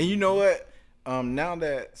 And you know what? Now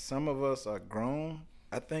that some of us are grown,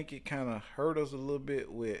 I think it kind of hurt us a little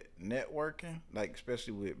bit with networking, like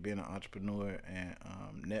especially with being an entrepreneur and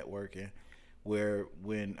networking, where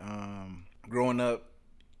when growing up,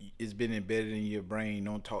 it's been embedded in your brain.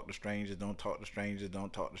 Don't talk to strangers. Don't talk to strangers.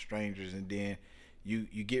 Don't talk to strangers. And then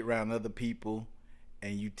you get around other people,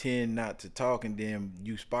 and you tend not to talk. And then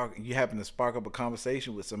you happen to spark up a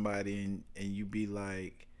conversation with somebody, and you be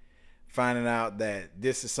like finding out that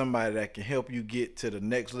this is somebody that can help you get to the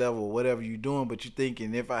next level, or whatever you're doing. But you're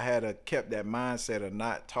thinking, if I had kept that mindset of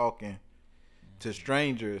not talking to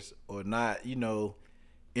strangers or not, you know,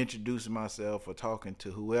 introducing myself or talking to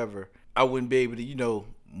whoever, I wouldn't be able to, you know,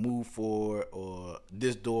 move forward, or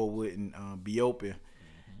this door wouldn't be open.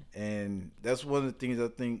 And that's one of the things I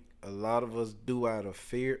think a lot of us do out of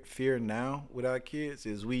fear now with our kids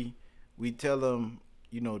is we tell them,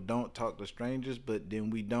 you know, don't talk to strangers, but then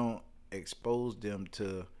we don't expose them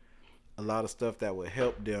to a lot of stuff that would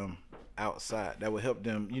help them outside, that would help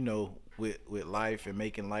them, you know, with life and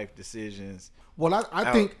making life decisions. Well,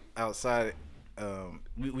 I think outside,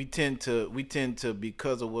 we tend to,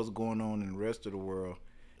 because of what's going on in the rest of the world,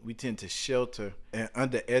 we tend to shelter and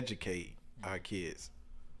undereducate our kids,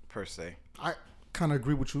 per se. I kind of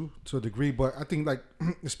agree with you to a degree, but I think, like,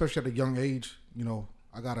 especially at a young age, you know,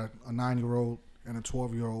 I got a 9-year-old and a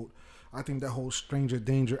 12-year-old. I think that whole stranger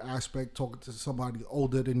danger aspect, talking to somebody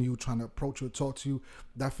older than you, trying to approach you or talk to you,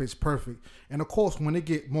 that fits perfect. And of course, when they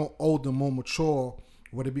get more older, more mature,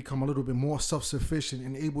 where they become a little bit more self-sufficient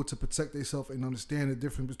and able to protect themselves and understand the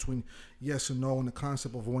difference between yes and no and the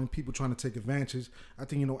concept of when people trying to take advantage, I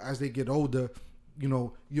think, you know, as they get older, you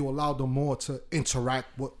know, you allow them more to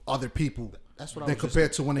interact with other people than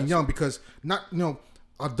compared to when they're young. Because not, you know,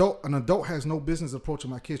 an adult has no business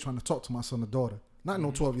approaching my kids trying to talk to my son or daughter. Not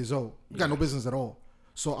no 12 years old. You got no business at all.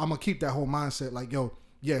 So I'm gonna keep that whole mindset like, yo,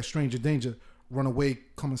 yeah, stranger danger, run away,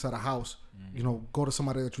 come inside a house, you know, go to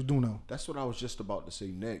somebody that you do know. That's what I was just about to say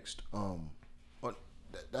next.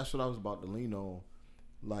 That's what I was about to lean on.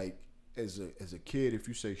 Like, as a kid, if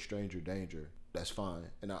you say stranger danger, that's fine,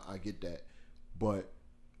 and I get that. But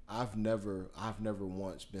I've never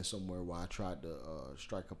once been somewhere where I tried to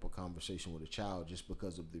strike up a conversation with a child just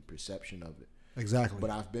because of the perception of it. Exactly. But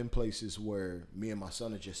I've been places where me and my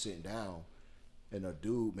son are just sitting down, and a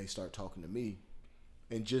dude may start talking to me,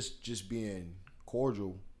 and just being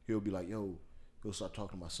cordial, he'll be like, "Yo," he'll start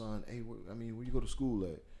talking to my son. "Hey, where you go to school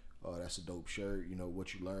at? Oh, that's a dope shirt. You know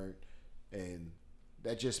what you learned," and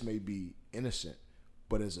that just may be innocent,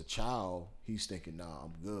 but as a child, he's thinking, "Nah,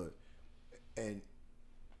 I'm good." And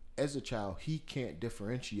as a child, he can't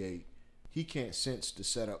differentiate. He can't sense the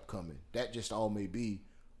setup coming. That just all may be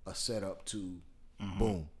a setup to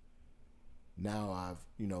boom. Now I've,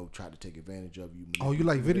 you know, tried to take advantage of you. Oh, you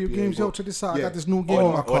like video games? Yo, check this out. Yeah. I got this new game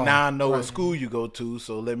on my car. Or now I know what school you go to,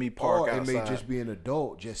 so let me park outside. It may just be an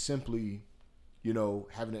adult, just simply, you know,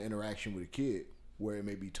 having an interaction with a kid where it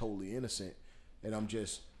may be totally innocent, and I'm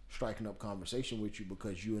just striking up conversation with you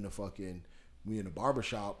because we in a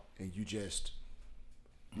barbershop and you just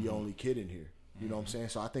the only kid in here. You know what I'm saying?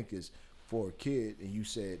 So I think it's for a kid, and you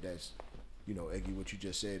said that's, you know, Eggy, what you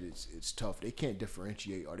just said, it's tough. They can't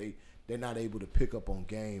differentiate, or they're not able to pick up on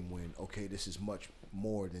game when, okay, this is much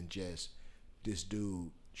more than just this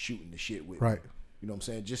dude shooting the shit with me. Right. You know what I'm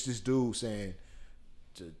saying? Just this dude saying,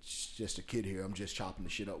 just a kid here. I'm just chopping the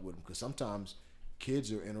shit up with him. Because sometimes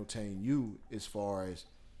kids are entertain you as far as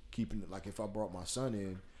keeping it. Like if I brought my son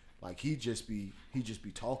in, like he just be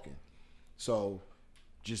talking. So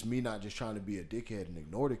just me not just trying to be a dickhead and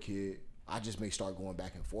ignore the kid, I just may start going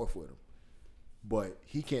back and forth with him. But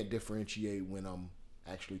he can't differentiate when I'm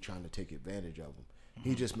actually trying to take advantage of him.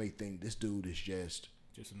 He just may think this dude is just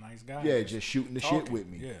a nice guy. Yeah, just shooting the talking. shit with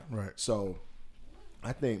me. Yeah. Right. So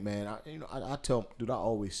I think, man, I tell, dude, I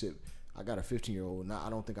always sit. I got a 15-year-old, and I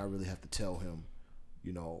don't think I really have to tell him,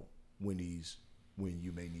 when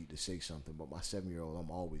you may need to say something. But my 7-year-old, I'm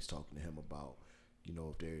always talking to him about,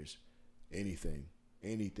 if there's anything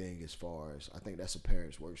as far as, I think that's a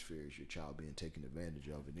parent's worst fear is your child being taken advantage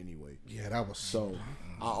of in any way. Yeah, that was So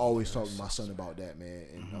I always talk to my son about that, man.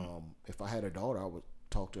 And if I had a daughter, I would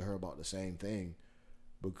talk to her about the same thing.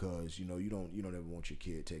 Because you don't ever want your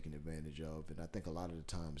kid taken advantage of, and I think a lot of the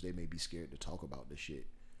times they may be scared to talk about this shit.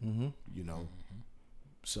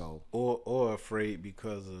 So or afraid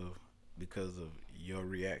because of your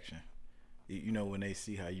reaction. When they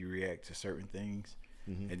see how you react to certain things,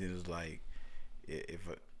 and then it's like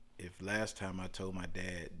if last time I told my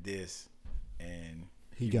dad this and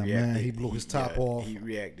he got mad, he blew his top off. He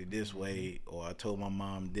reacted this way, or I told my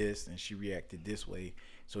mom this and she reacted this way.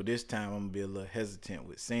 So this time I'm gonna be a little hesitant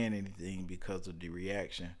with saying anything because of the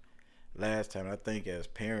reaction. Last time, I think as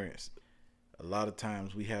parents, a lot of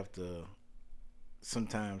times we have to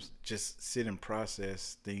sometimes just sit and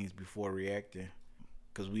process things before reacting,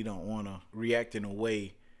 because we don't want to react in a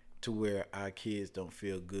way to where our kids don't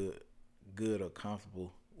feel good or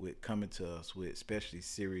comfortable with coming to us with especially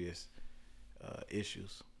serious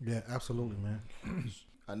issues. Yeah, absolutely, man.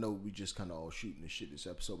 I know we just kind of all shooting the shit this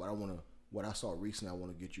episode, but what I saw recently, I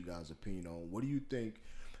want to get you guys' opinion on. What do you think?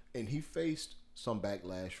 And he faced some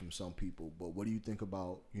backlash from some people, but what do you think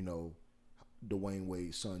about, Dwayne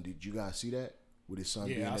Wade's son? Did you guys see that? With his son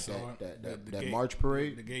being at that march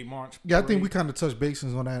parade? The gay march parade. Yeah, I think we kind of touched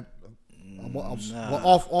bases on that.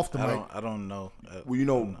 Off the mic. I don't know.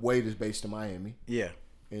 Well, Wade is based in Miami. Yeah.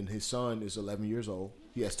 And his son is 11 years old.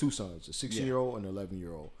 He has two sons, a 16-year-old and an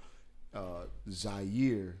 11-year-old.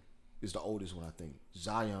 Zaire is the oldest one, I think.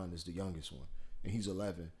 Zion is the youngest one, and he's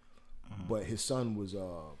 11. But his son was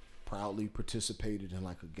proudly participated in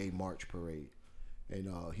like a gay march parade, and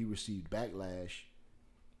he received backlash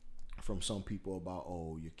from some people about,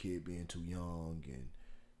 your kid being too young and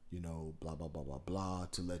blah blah blah blah blah,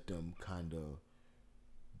 to let them kind of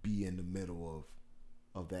be in the middle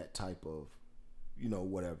of that type of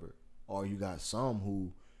whatever. Or you got some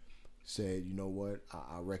who said, you know what,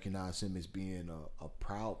 I recognize him as being a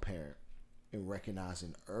proud parent and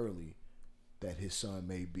recognizing early that his son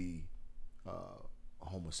may be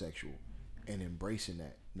homosexual and embracing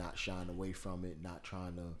that, not shying away from it, not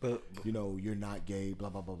trying to, you're not gay, blah,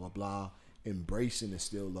 blah, blah, blah, blah, embracing and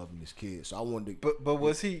still loving his kid. So I wanted to... But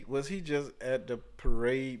was he just at the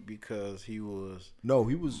parade because he was... No,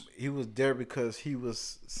 he was there because he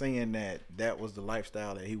was saying that was the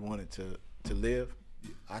lifestyle that he wanted to live?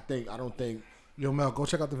 I don't think... Yo, Mel, go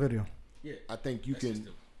check out the video. Yeah. I think you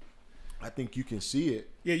can see it.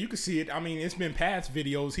 Yeah, you can see it. I mean, it's been past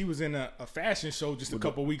videos. He was in a fashion show just a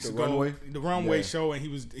couple weeks ago. Runway? The runway show, and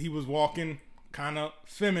he was walking kind of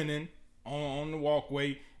feminine on the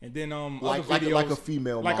walkway, and then other videos, like a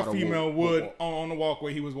female would on the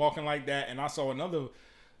walkway. He was walking like that, and I saw another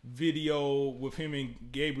video with him and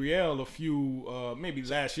Gabrielle a few maybe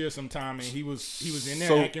last year sometime, and he was in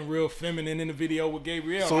there acting real feminine in the video with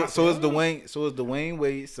Gabrielle. So it's Dwayne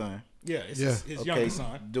Wade's son. Yeah, it's his youngest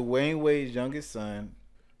son. Dwayne Wade's youngest son.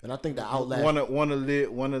 And I think the outlet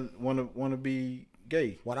wanna be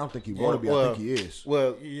gay. Well, I don't think he want to be. I think he is.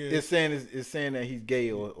 Well, it's saying that he's gay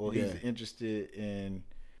or he's interested in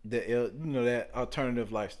that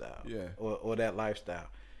alternative lifestyle. Yeah. Or that lifestyle.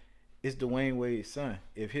 It's Dwayne Wade's son.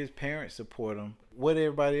 If his parents support him, what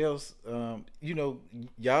everybody else, y'all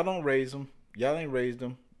don't raise him. Y'all ain't raised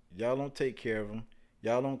him. Y'all don't take care of him.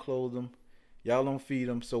 Y'all don't clothe him. Y'all don't feed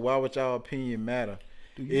him. So why would y'all opinion matter?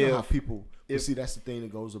 Do you know how people... see, that's the thing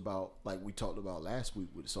that goes about, like we talked about last week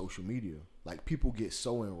with social media. Like, people get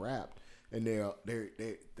so enwrapped, and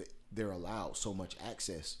they're allowed so much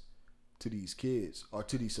access to these kids or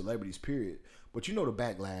to these celebrities, period. But the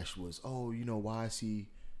backlash was, why is he,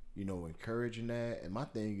 encouraging that? And my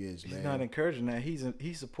thing is, man, he's not encouraging that. He's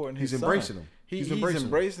supporting his son. He's embracing him. He's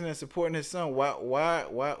embracing and supporting his son. Why?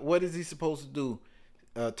 What is he supposed to do?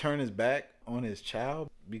 Turn his back on his child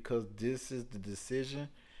because this is the decision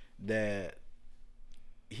that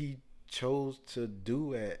he chose to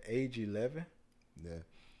do at age 11? Yeah.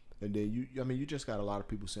 And then you just got a lot of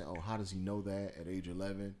people saying, how does he know that at age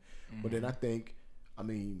 11? Mm-hmm. But then I think I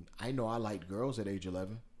mean, I know I liked girls at age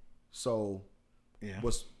 11. So Yeah.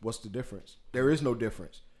 what's the difference? There is no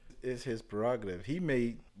difference. It's his prerogative. He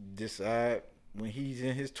may decide when he's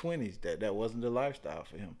in his 20s that wasn't the lifestyle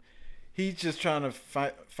for him. He's just trying to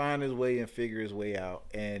find his way and figure his way out.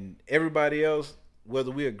 And everybody else,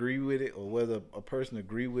 whether we agree with it or whether a person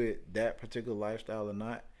agree with that particular lifestyle or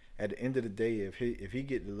not, at the end of the day, if he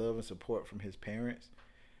get the love and support from his parents,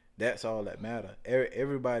 that's all that matter.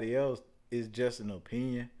 Everybody else is just an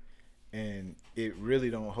opinion, and it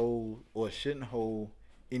really don't hold or shouldn't hold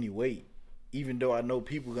any weight. Even though I know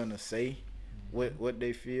people gonna say what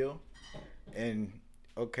they feel, and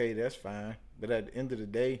okay, that's fine. But at the end of the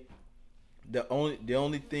day, the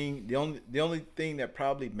only thing that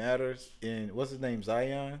probably matters in what's his name,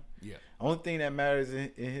 Zion. Yeah. Only thing that matters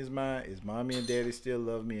in his mind is mommy and daddy still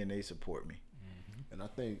love me and they support me. And I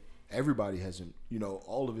think everybody has,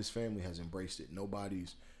 all of his family has embraced it.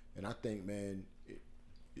 Nobody's, and I think, man,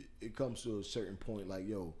 it comes to a certain point, like,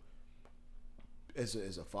 yo, as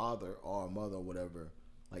a father or a mother or whatever,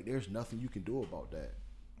 like, there's nothing you can do about that.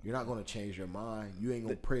 You're not going to change their mind. You ain't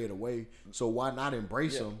going to pray it away. So why not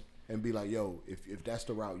embrace them and be like, yo, if that's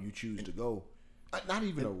the route you choose to go, not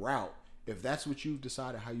even a route. If that's what you've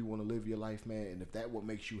decided how you want to live your life, man, and if that what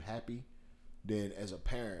makes you happy, then as a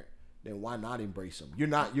parent, then why not embrace them? You're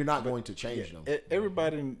not going to change them.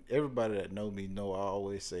 Everybody that know me know I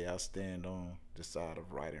always say I stand on the side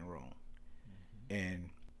of right and wrong.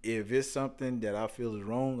 And if it's something that I feel is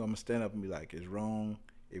wrong, I'm gonna stand up and be like, it's wrong.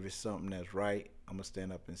 If it's something that's right, I'm gonna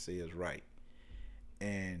stand up and say it's right.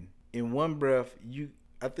 And in one breath,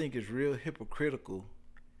 I think it's real hypocritical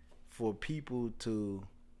for people to,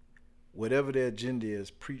 whatever their agenda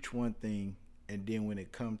is, preach one thing, and then when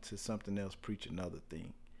it comes to something else, preach another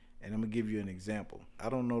thing. And I'm gonna give you an example. I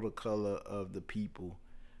don't know the color of the people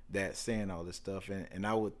that's saying all this stuff, and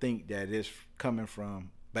I would think that it's coming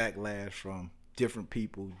from backlash from different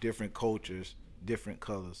people, different cultures, different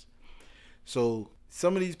colors. So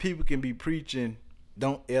some of these people can be preaching,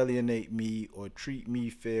 don't alienate me or treat me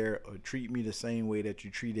fair or treat me the same way that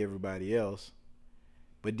you treat everybody else.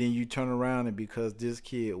 But then you turn around and because this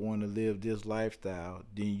kid want to live this lifestyle,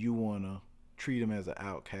 then you want to treat him as an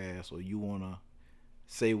outcast, or you want to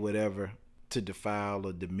say whatever to defile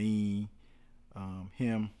or demean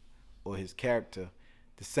him or his character.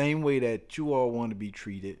 The same way that you all want to be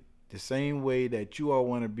treated, the same way that you all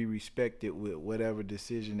want to be respected with whatever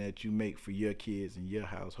decision that you make for your kids and your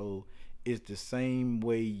household, is the same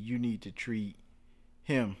way you need to treat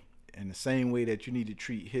him and the same way that you need to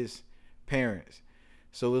treat his parents.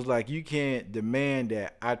 So it's like you can't demand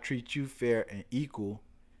that I treat you fair and equal,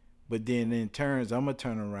 but then in turns I'm going to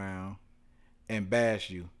turn around and bash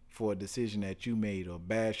you for a decision that you made, or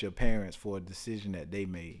bash your parents for a decision that they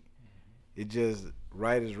made. It just,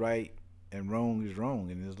 right is right and wrong is wrong.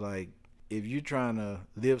 And it's like, if you're trying to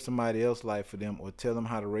live somebody else's life for them, or tell them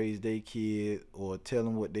how to raise their kid, or tell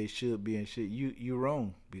them what they should be and shit, you're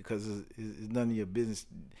wrong, because it's none of your business.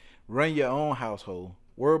 Run your own household.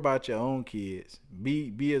 Worry about your own kids.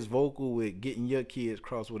 Be as vocal with getting your kids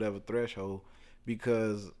across whatever threshold,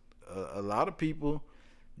 because a lot of people,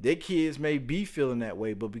 their kids may be feeling that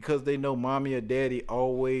way, but because they know mommy or daddy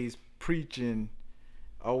always preaching,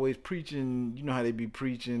 you know how they be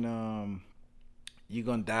preaching, you're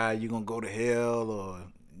going to die, you're going to go to hell, or,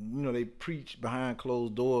 they preach behind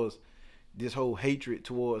closed doors this whole hatred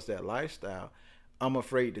towards that lifestyle. I'm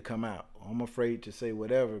afraid to come out. I'm afraid to say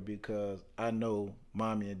whatever because I know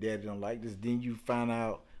mommy and daddy don't like this. Then you find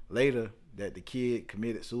out later that the kid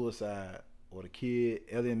committed suicide, or the kid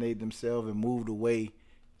alienated themselves and moved away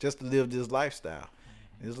just to live this lifestyle.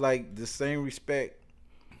 It's like the same respect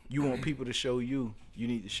you want people to show you, you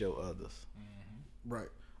need to show others. Right.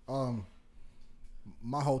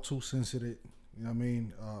 My whole 2 cents in it, you know what I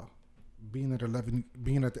mean?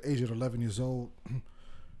 Being at the age of 11 years old,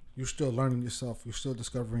 you're still learning yourself. You're still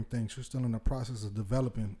discovering things. You're still in the process of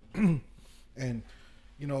developing. And,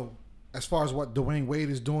 as far as what Dwayne Wade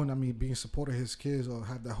is doing, I mean, being supportive of his kids, or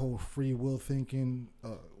have that whole free will thinking,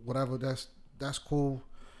 whatever, that's cool.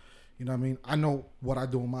 You know what I mean? I know what I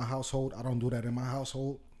do in my household. I don't do that in my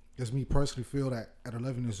household. Because me personally feel that at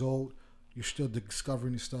 11 years old, you're still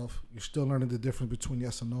discovering this stuff. You're still learning the difference between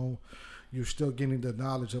yes and no. You're still getting the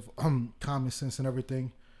knowledge of common sense and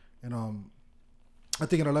everything. And I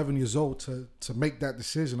think at 11 years old to make that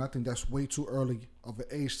decision, I think that's way too early of an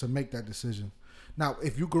age to make that decision. Now,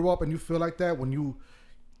 if you grow up and you feel like that when you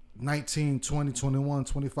 19, 20, 21,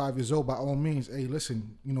 25 years old, by all means, hey,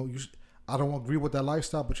 listen, I don't agree with that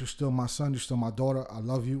lifestyle, but you're still my son, you're still my daughter. I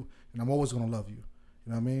love you, and I'm always going to love you.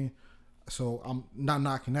 You know what I mean? So I'm not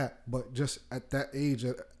knocking that, but just at that age,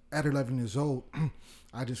 at 11 years old,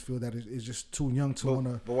 I just feel that it's just too young to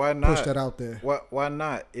want But why to not push that out there. Why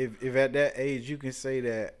not? If at that age you can say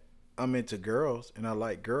that I'm into girls and I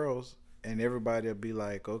like girls, and everybody will be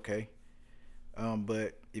like, okay.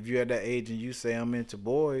 But if you're at that age and you say I'm into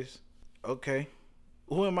boys, okay.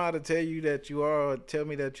 Who am I to tell you that you are or tell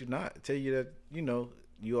me that you're not? Tell you that,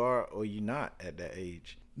 you are or you're not at that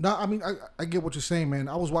age. No, I mean, I get what you're saying, man.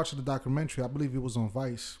 I was watching the documentary. I believe it was on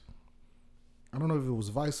Vice. I don't know if it was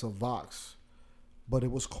Vice or Vox, but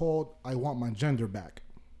it was called I Want My Gender Back.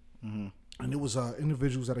 Mm-hmm. And it was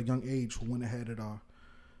individuals at a young age who went ahead and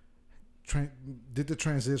did the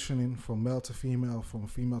transitioning from male to female, from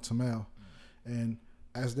female to male. And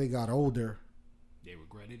as they got older, They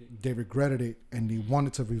regretted it. they regretted it and they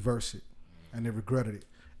wanted to reverse it, and they regretted it.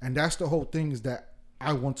 And that's the whole thing, is that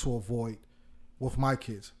I want to avoid with my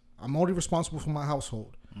kids. I'm only responsible for my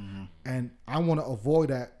household, and I want to avoid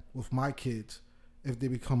that with my kids if they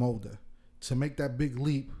become older, to make that big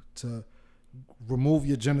leap to remove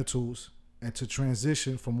your genitals and to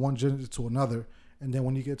transition from one gender to another. And then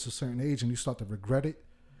when you get to a certain age and you start to regret it,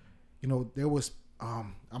 there was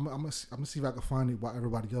I'm gonna see if I can find it while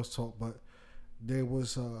everybody else talk, but there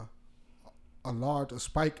was a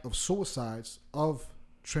spike of suicides of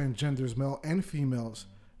transgenders, male and females,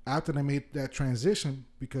 after they made that transition,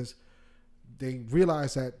 because they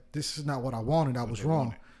realized that this is not what I wanted. I was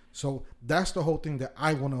wrong. So that's the whole thing that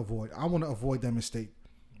I want to avoid. I want to avoid that mistake.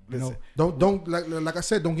 Don't like I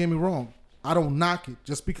said. Don't get me wrong. I don't knock it.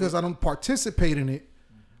 Just because I don't participate in it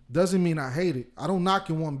doesn't mean I hate it. I don't knock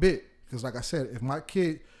it one bit, because like I said, if my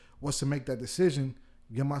kid was to make that decision,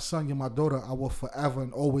 you're my son, you're my daughter, I will forever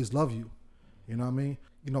and always love you. You know what I mean?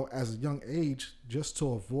 As a young age, just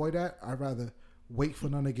to avoid that, I'd rather wait for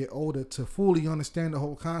them to get older to fully understand the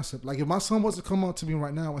whole concept. Like if my son was to come up to me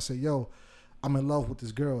right now and say, yo, I'm in love with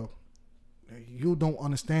this girl, you don't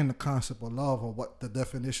understand the concept of love or what the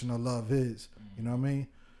definition of love is. You know what I mean?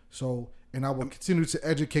 So, and I will continue to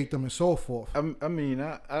educate them and so forth. I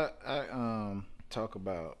talk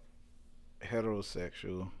about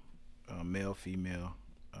heterosexual male-female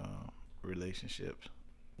relationships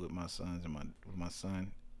with my sons and with my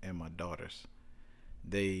son and my daughters.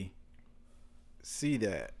 They see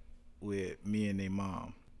that with me and their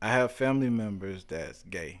mom. I have family members that's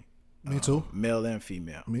gay. Me too. Male and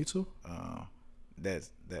female. Me too.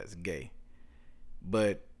 That's gay.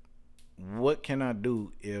 But what can I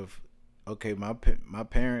do if, okay, my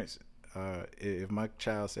parents, if my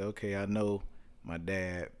child say, okay, I know my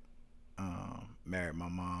dad married my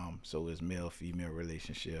mom, so it's male-female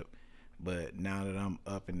relationship, but now that I'm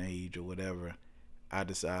up in age or whatever, I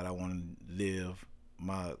decide I want to live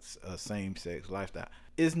my same-sex lifestyle.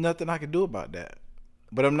 There's nothing I can do about that.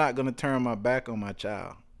 But I'm not gonna turn my back on my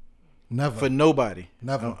child. Never. For nobody.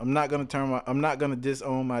 Never. I'm not gonna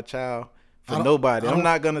disown my child for nobody. I'm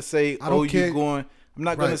not gonna say, I'm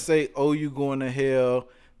not gonna say, oh, you going to hell,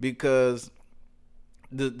 because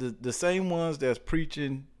the same ones that's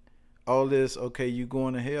preaching all this, okay, you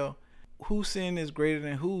going to hell, whose sin is greater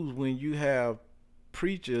than whose? When you have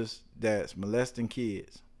preachers that's molesting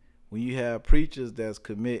kids, when you have preachers that's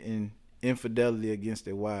committing infidelity against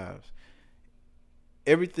their wives,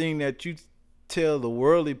 everything that you tell the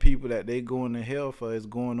worldly people that they going to hell for is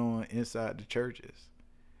going on inside the churches.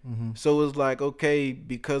 Mm-hmm. So it's like, okay,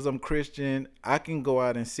 because I'm Christian, I can go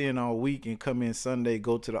out and sin all week and come in Sunday,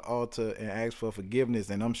 go to the altar and ask for forgiveness,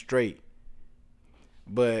 and I'm straight.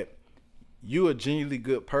 But you a genuinely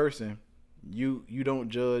good person. You don't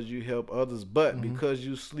judge, you help others. But because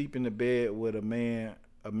you sleep in the bed with a man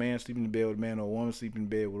sleeping in the bed with a man, or a woman sleeping in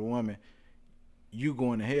bed with a woman, you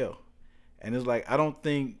going to hell. And it's like, I don't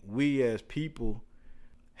think we as people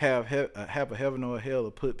have a heaven or a hell to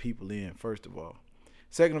put people in, first of all.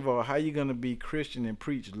 Second of all, how you going to be Christian and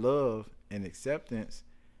preach love and acceptance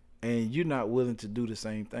and you're not willing to do the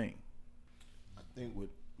same thing? I think with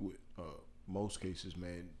most cases,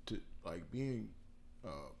 man, like being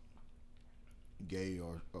gay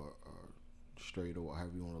or straight or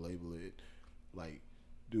however you want to label it, like,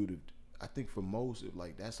 dude, I think for most, if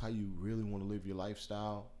like that's how you really want to live your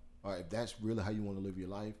lifestyle, or if that's really how you want to live your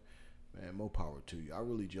life, man, more power to you. I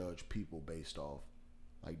really judge people based off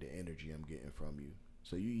like the energy I'm getting from you.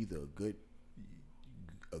 So you either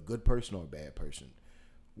a good person or a bad person.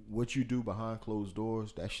 What you do behind closed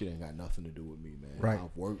doors, that shit ain't got nothing to do with me, man. Right.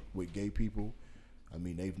 I've worked with gay people. I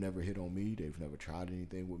mean, they've never hit on me. They've never tried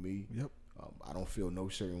anything with me. Yep. I don't feel no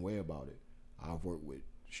certain way about it. I've worked with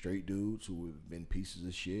straight dudes who have been pieces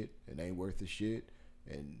of shit and ain't worth the shit,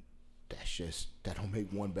 and that don't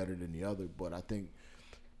make one better than the other. But I think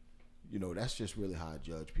you know, that's just really how I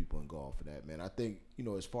judge people and go off of that, man. I think, you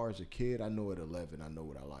know, as far as a kid, I know at 11, I know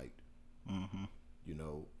what I liked. Mm-hmm. You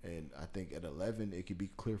know, and I think at 11 it could be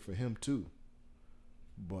clear for him too.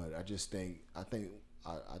 But I just think I think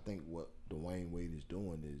what Dwayne Wade is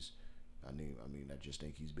doing is, I just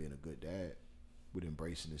think he's being a good dad with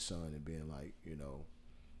embracing his son and being like, you know,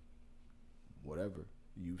 whatever.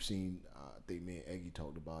 You've seen, I think me and Eggy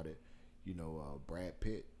talked about it. You know, Brad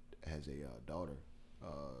Pitt has a daughter,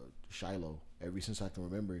 Shiloh. Ever since I can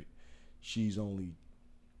remember, she's only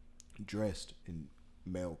dressed in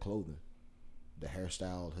male clothing. The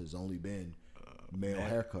hairstyle has only been male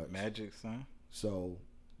haircuts. Magic Son. So,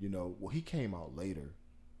 you know, well, he came out later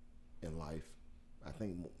in life. I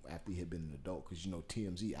think after he had been an adult, because, you know,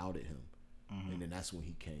 TMZ outed him, and then that's when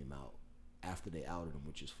he came out. After they outed him,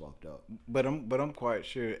 which is fucked up. But I'm quite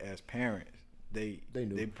sure as parents they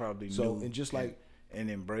knew. They probably so, knew and just like and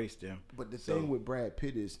embraced him. But the thing with Brad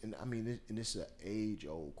Pitt is, and I mean, and this is an age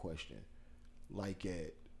old question. Like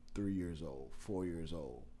at 3 years old, 4 years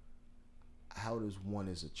old, how does one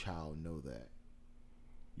as a child know that?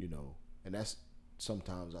 You know, and that's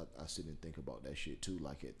sometimes I sit and think about that shit too.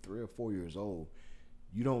 Like at 3 or 4 years old,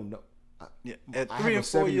 you don't know. At 3 and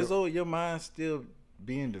 4 years old, your mind's still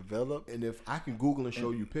being developed. And if I can Google and show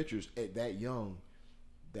you pictures at that young,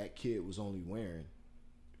 that kid was only wearing,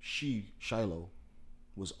 Shiloh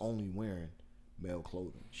was only wearing male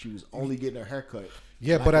clothing. She was only getting her haircut.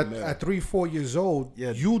 Yeah, like but at 3-4 years old,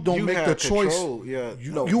 you don't make the choice. Yeah,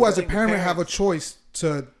 you as a parent have a choice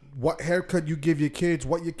to what haircut you give your kids,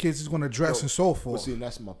 what your kids is going to dress, and so forth. But see, and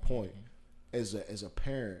that's my point. As a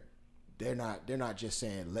parent, they're not just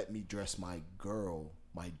saying, let me dress my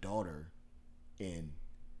daughter in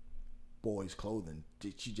boys' clothing.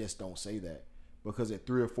 She just don't say that, because at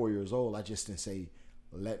 3 or 4 years old, I just didn't say,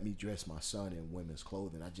 let me dress my son in women's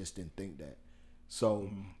clothing. I just didn't think that. So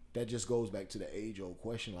that just goes back to the age-old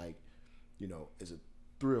question. Like, you know, as a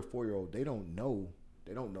 3 or 4 year old, they don't know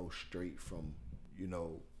straight from, you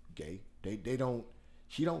know, gay.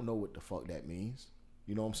 She don't know what the fuck that means.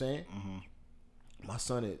 You know what I'm saying? My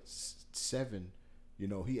son at 7, you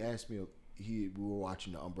know, he asked me. We were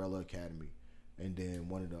watching the Umbrella Academy. And then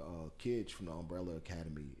one of the kids from the Umbrella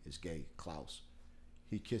Academy is gay, Klaus.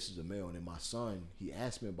 He kisses a male. And then my son, he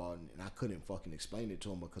asked me about it, and I couldn't fucking explain it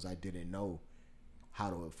to him because I didn't know how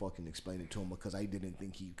to fucking explain it to him, because I didn't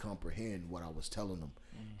think he'd comprehend what I was telling him.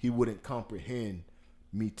 He wouldn't comprehend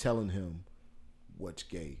me telling him what's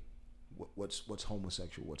gay, what's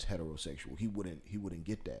homosexual, what's heterosexual. He wouldn't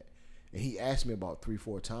get that. And he asked me about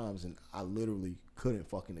 3-4 times, and I literally couldn't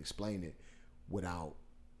fucking explain it without...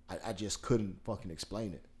 I just couldn't fucking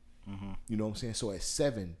explain it. You know what I'm saying? So at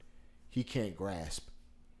 7, he can't grasp.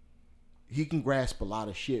 He can grasp a lot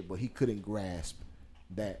of shit, but he couldn't grasp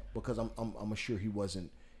that, because I'm sure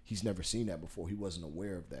he's never seen that before. He wasn't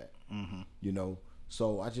aware of that. You know?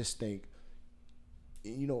 So I just think,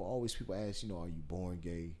 you know, always people ask, you know, are you born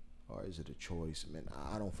gay or is it a choice? Man,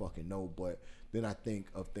 I don't fucking know. But then I think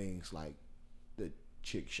of things like the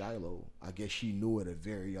chick Shiloh. I guess she knew at a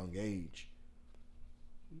very young age.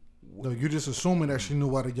 No, you're just assuming that she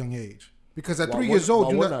knew at a young age. Because at 3 years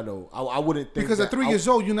old, you're not. I wouldn't think. Because at 3 years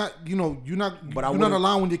old, you're not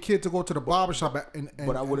allowing your kid to go to the barbershop and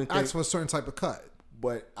but I wouldn't ask for a certain type of cut.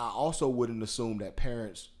 But I also wouldn't assume that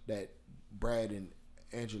parents, that Brad and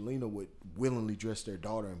Angelina would willingly dress their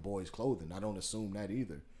daughter in boys' clothing. I don't assume that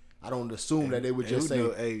either. I don't assume that they would just say,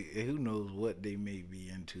 who knows what they may be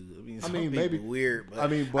into. I mean maybe weird, but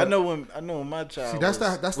but I know when my child. See, that's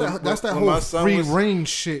that whole free range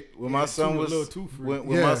shit. When my son was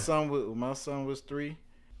when my son was 3,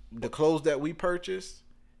 the clothes that we purchased,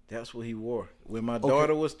 that's what he wore. When my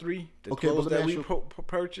daughter was 3, the clothes that we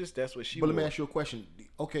purchased, that's what she wore. But let me ask you a question.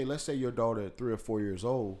 Okay, let's say your daughter at 3 or 4 years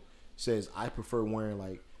old says, I prefer wearing,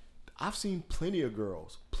 like, I've seen plenty of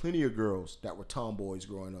girls that were tomboys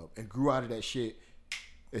growing up and grew out of that shit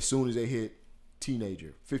as soon as they hit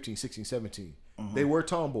teenager, 15, 16, 17. They were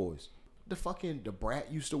tomboys. The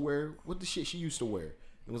brat used to wear, what the shit she used to wear.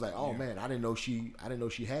 It was like, oh man, I didn't know she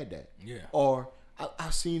had that. Yeah. Or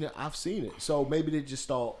I've seen it. So maybe they just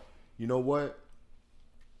thought, you know what?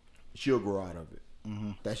 She'll grow out of it.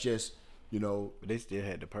 That's just, you know. But they still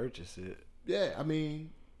had to purchase it. Yeah, I mean,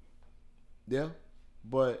 yeah,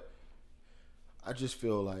 but I just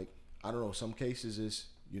feel like, I don't know, some cases is,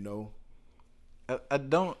 you know. I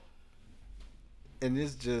don't, and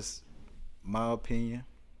it's just my opinion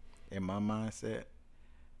and my mindset.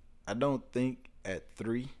 I don't think at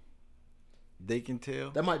 3 they can tell.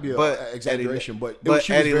 That might be an exaggeration, but she was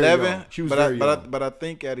at 11, she was very young. But I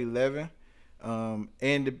think at 11,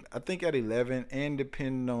 and I think at 11, and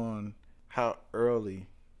depending on how early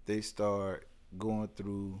they start going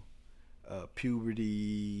through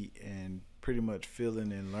puberty and pretty much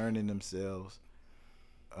feeling and learning themselves.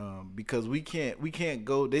 Because we can't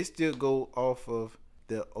go. They still go off of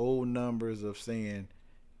the old numbers of saying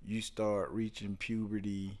you start reaching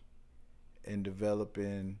puberty and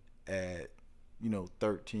developing at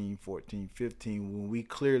 13, 14, 15, when we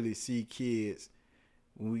clearly see kids,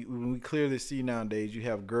 when we clearly see nowadays you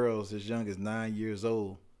have girls as young as 9 years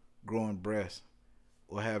old growing breasts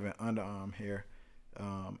or having underarm hair,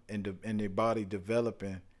 and their body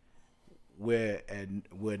developing where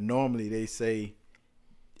normally they say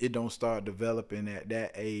it don't start developing at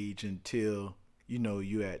that age until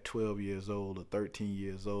you at 12 years old or 13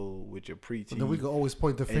 years old with your preteen. But then we can always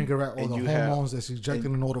point the finger at all the hormones that's injected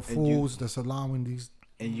in all the foods that's allowing these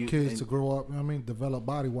kids to grow up. Develop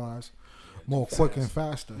body wise more quick and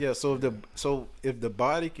faster. Yeah. So if the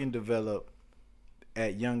body can develop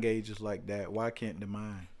at young ages like that, why can't the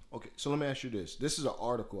mind? Okay, so let me ask you this. This is an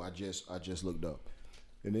article I just looked up,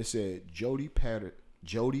 and it said Jodie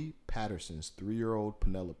Patterson's 3-year-old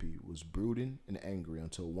Penelope was brooding and angry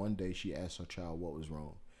until one day she asked her child what was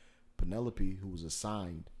wrong. Penelope, who was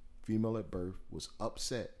assigned female at birth, was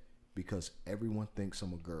upset because everyone thinks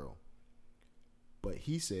I'm a girl. But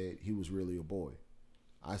he said he was really a boy.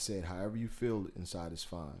 I said, however you feel inside is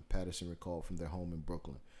fine, Patterson recalled from their home in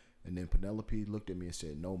Brooklyn. And then Penelope looked at me and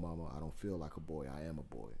said, no, mama, I don't feel like a boy. I am a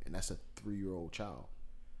boy. And that's a 3-year-old child.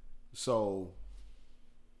 So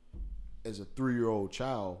as a 3-year-old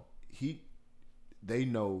child, they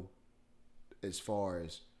know as far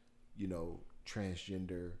as,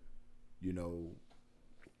 transgender,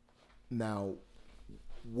 now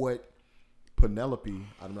what Penelope,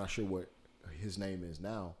 I'm not sure what his name is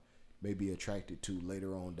now, may be attracted to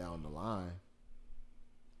later on down the line,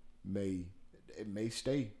 it may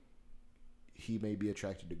stay. He may be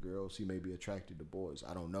attracted to girls. He may be attracted to boys.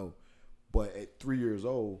 I don't know. But at 3 years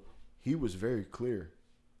old, he was very clear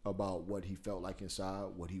about what he felt like inside,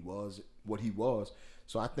 what he was.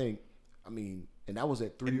 So I think, and that was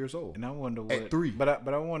at 3 years old. And I wonder at 3. But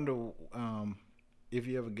I wonder if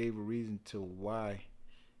he ever gave a reason to why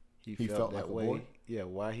he felt that way. Boy? Yeah,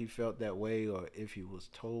 why he felt that way, or if he was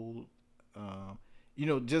told.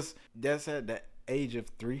 Just that's at the age of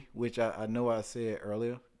 3, which I know I said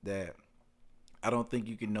earlier that I don't think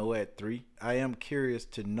you can know at 3. I am curious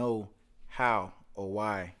to know how or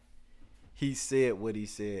why he said what he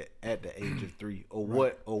said at the age of 3, or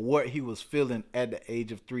right. what he was feeling at the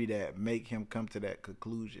age of 3 that make him come to that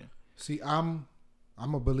conclusion. See, I'm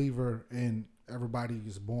a believer in everybody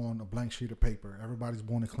is born a blank sheet of paper. Everybody's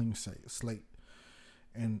born a clean slate.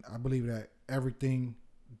 And I believe that everything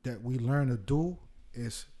that we learn to do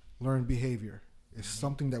is learn behavior. It's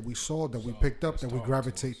something that we saw, that we picked up, that we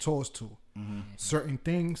gravitate towards to. Mm-hmm. Certain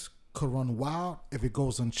things could run wild if it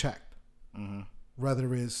goes unchecked. Mm-hmm.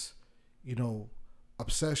 Whether it's,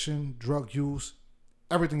 obsession, drug use,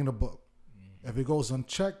 everything in the book. Mm-hmm. If it goes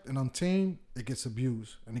unchecked and untamed, it gets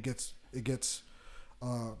abused and it gets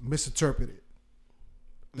misinterpreted.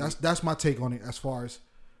 That's my take on it as far as,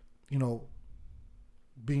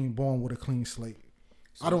 being born with a clean slate.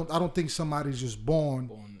 So I don't think somebody's just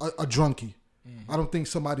born a drunkie. Mm-hmm. I don't think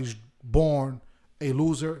somebody's born a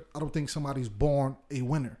loser. I don't think somebody's born a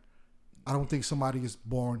winner. I don't think somebody is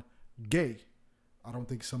born gay. I don't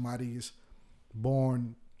think somebody is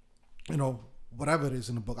born, whatever it is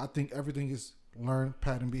in the book. I think everything is learned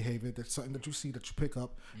pattern behavior. That's something that you see, that you pick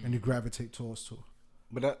up, and you gravitate towards too.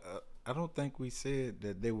 But I don't think we said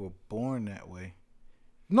that they were born that way.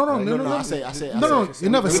 No. I say. You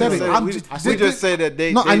never said it. We just say that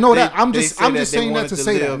they. No, I know that. I'm just saying that to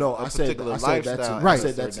say that. No, I said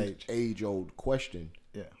that's an age-old question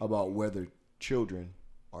about whether children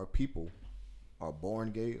or people are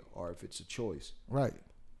born gay or if it's a choice. Right.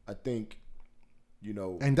 I think,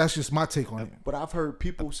 and that's just my take on it. But I've heard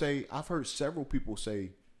several people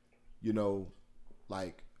say,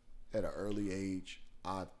 like at an early age,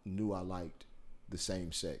 I knew I liked the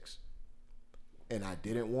same sex. And I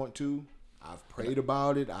didn't want to. I've prayed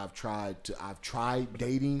about it. I've tried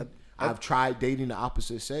dating. I've tried dating the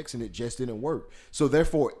opposite sex, and it just didn't work. So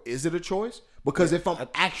therefore, is it a choice? Because if I'm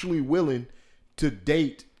actually willing to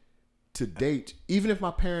date, even if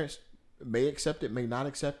my parents may accept it, may not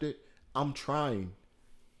accept it, I'm trying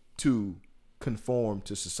to conform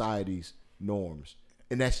to society's norms,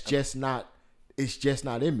 and that's just not. It's just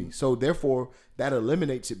not in me. So therefore, that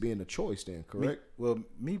eliminates it being a choice. Then, correct?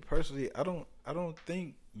 Me personally, I don't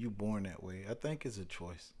think you're born that way. I think it's a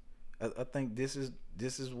choice. I think this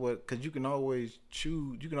is what, because you can always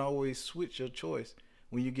choose. You can always switch your choice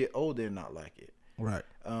when you get older and not like it. Right.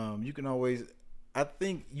 You can always I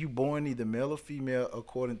think you born either male or female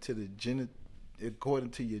according to according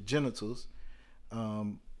to your genitals,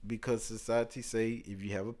 because society say if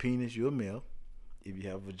you have a penis, you're a male. If you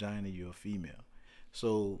have a vagina, you're a female.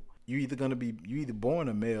 So you either born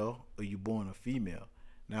a male or you born a female.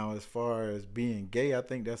 Now, as far as being gay, I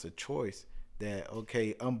think that's a choice. That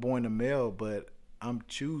okay, I'm born a male, but I'm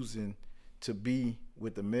choosing to be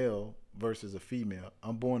with a male versus a female.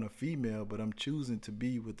 I'm born a female, but I'm choosing to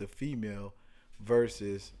be with a female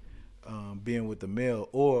versus being with a male.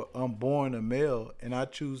 Or I'm born a male and I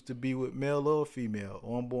choose to be with male or female.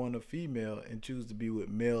 Or I'm born a female and choose to be with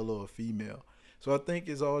male or female. So I think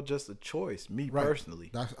it's all just a choice, me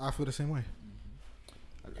personally. I feel the same way.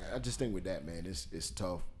 I just think with that, man, it's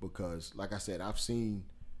tough because, like I said, I've seen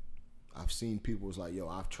people was like, yo,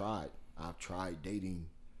 I've tried dating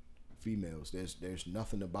females. There's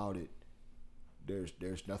nothing about it.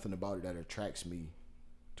 There's nothing about it that attracts me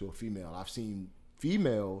to a female. I've seen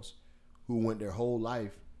females who went their whole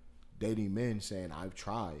life dating men saying, I've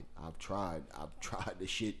tried the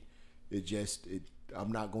shit.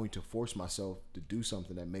 I'm not going to force myself to do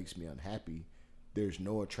something that makes me unhappy. There's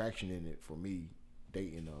no attraction in it for me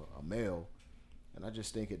dating a male. And I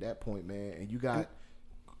just think at that point, man, and you got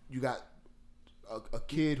a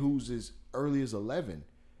kid who's as early as 11.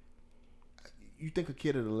 You think a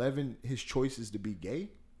kid at 11, his choice is to be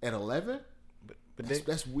gay at 11? But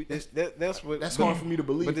that's that's hard for me to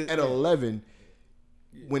believe. At 11,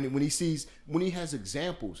 when he has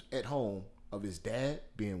examples at home of his dad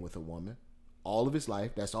being with a woman, all of his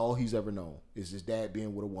life, that's all he's ever known is his dad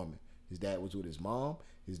being with a woman. His dad was with his mom.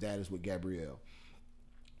 His dad is with Gabrielle.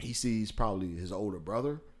 He sees probably his older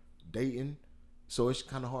brother dating. So it's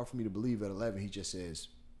kind of hard for me to believe at 11 he just says,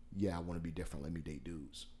 yeah, I want to be different. Let me date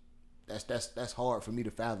dudes. That's hard for me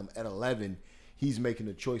to fathom. At 11, he's making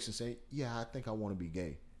a choice and saying, yeah, I think I want to be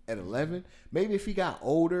gay. At 11, maybe if he got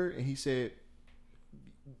older and he said,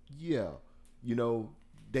 yeah,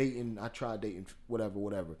 dating, I tried dating,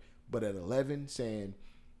 whatever. But at 11, saying,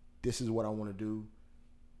 this is what I want to do.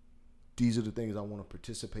 These are the things I want to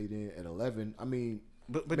participate in. At 11, I mean,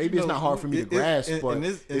 but maybe it's not hard for me to grasp, but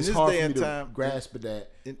it's hard for me to grasp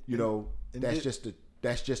that,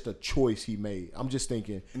 that's just a choice he made. I'm just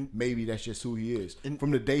thinking maybe that's just who he is.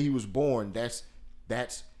 From the day he was born, that's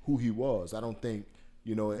who he was. I don't think,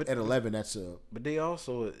 at 11, that's a... But they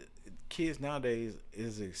also, kids nowadays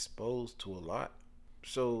is exposed to a lot.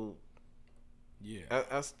 So... Yeah,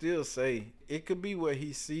 I still say it could be where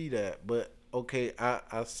he see that, but okay,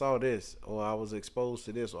 I saw this, or I was exposed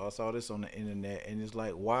to this, or I saw this on the internet, and it's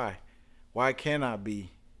like, why can't I be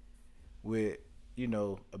with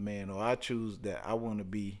a man, or I choose that I want to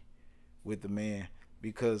be with a man?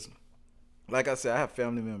 Because like I said, I have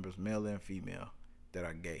family members, male and female, that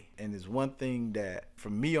are gay, and it's one thing that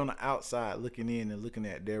from me on the outside looking in and looking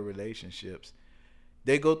at their relationships,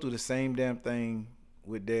 they go through the same damn thing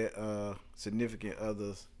with their significant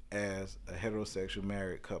others as a heterosexual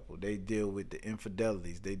married couple. They deal with the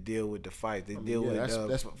infidelities. They deal with the fights. They deal with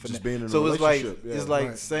that's just being in a so relationship. It's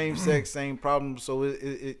like same sex, same problem. So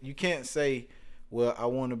you can't say, well, I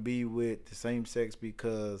want to be with the same sex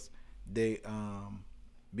because they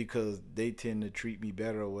tend to treat me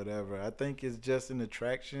better or whatever. I think it's just an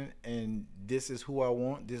attraction, and this is who I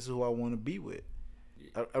want. This is who I want to be with.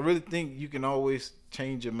 I really think you can always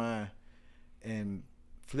change your mind and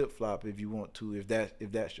flip-flop if you want to, if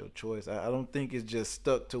that's your choice. I don't think it's just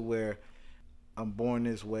stuck to where I'm born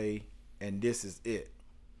this way and this is it.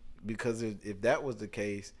 Because if that was the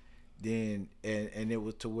case, then and it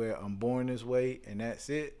was to where I'm born this way and that's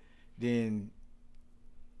it, then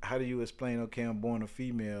how do you explain, okay, I'm born a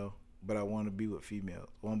female but I want to be with females,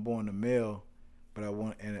 or I'm born a male but I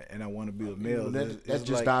want to be with males? That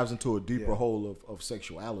just dives into a deeper hole of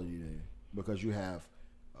sexuality then, because you have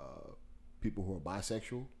people who are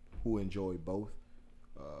bisexual who enjoy both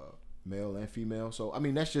male and female. So I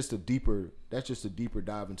mean, that's just a deeper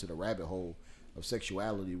dive into the rabbit hole of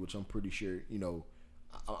sexuality, which I'm pretty sure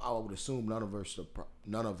I would assume none of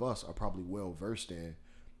us are probably well versed in,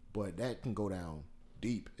 but that can go down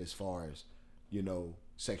deep as far as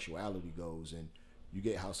sexuality goes. And you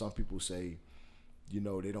get how some people say they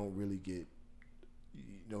don't really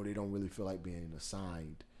feel like being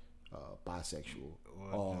assigned bisexual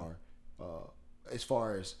or as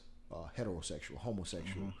far as heterosexual,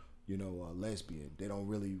 homosexual, lesbian. They don't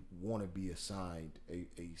really want to be assigned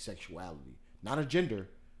a sexuality, not a gender,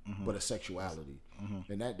 but a sexuality,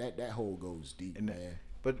 and that hole goes deep, and man.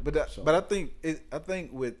 But I think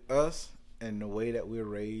with us and the way that we're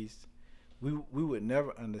raised, we would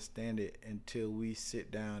never understand it until we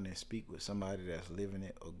sit down and speak with somebody that's living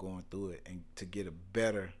it or going through it, and to get a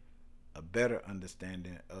better a better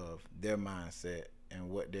understanding of their mindset and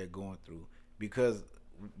what they're going through, because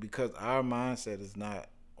our mindset is not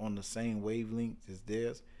on the same wavelength as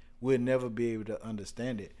theirs. We'll never be able to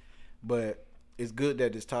understand it. But it's good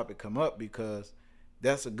that this topic come up, because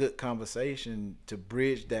that's a good conversation to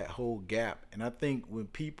bridge that whole gap. And I think when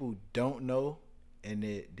people don't know and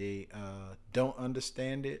they don't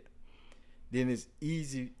understand it, then it's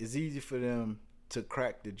easy for them to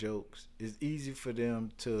crack the jokes. It's easy for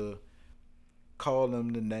them to call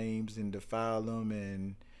them the names and defile them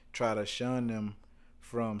and try to shun them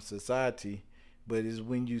from society. But it's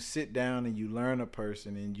when you sit down and you learn a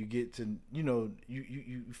person and you get to,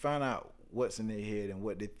 you find out what's in their head and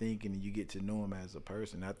what they're thinking, and you get to know them as a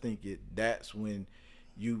person. I think that's when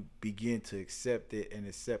you begin to accept it and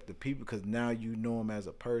accept the people, because now you know them as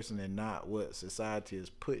a person and not what society is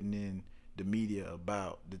putting in the media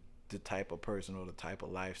about the type of person or the type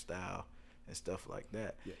of lifestyle and stuff like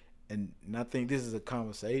that. Yeah. And I think this is a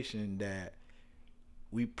conversation that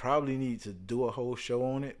we probably need to do a whole show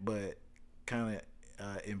on it, but kind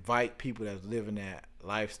of invite people that's living that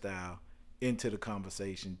lifestyle into the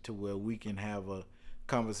conversation, to where we can have a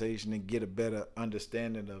conversation and get a better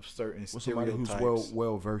understanding of certain stereotypes. Somebody who's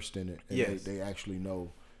well versed in it, and yes. they actually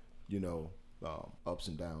know, ups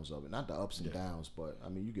and downs of it. Not the ups and downs, but I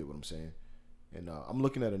mean, you get what I'm saying. And I'm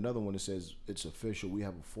looking at another one that says it's official. We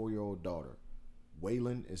have a 4-year-old daughter.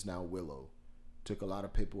 Waylon is now Willow. Took a lot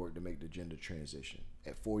of paperwork to make the gender transition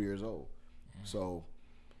at 4 years old. So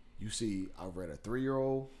you see, I've read a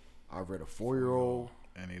 3-year-old, I've read a 4-year-old,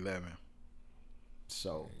 and 11.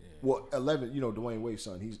 So, well, 11, Dwayne Wade's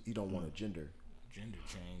son, he don't want a gender change.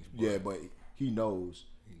 Yeah, but he knows,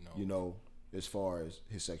 as far as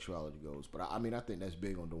his sexuality goes. But I mean, I think that's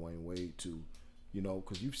big on Dwayne Wade too,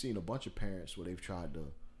 because you've seen a bunch of parents where they've tried to,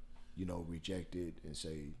 reject it and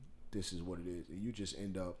say this is what it is, and you just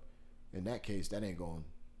end up, in that case, that ain't going.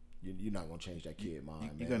 You're not gonna change that kid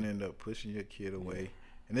mind. You're gonna end up pushing your kid away,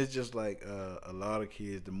 and it's just like a lot of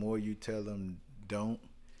kids. The more you tell them don't,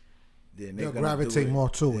 then they'll gravitate more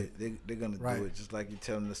to it. They're gonna do it. Just like you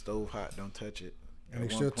tell them the stove hot, don't touch it. And At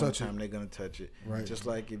they one still point touch in time, it. they're gonna touch it. Right. Just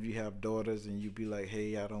like if you have daughters and you be like,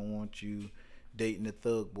 hey, I don't want you dating the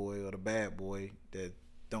thug boy or the bad boy that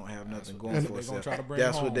don't have nothing going for itself.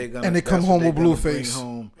 That's what they're gonna. And they come home with blue face.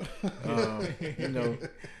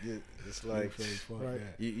 It's like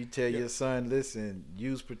you tell your son, listen,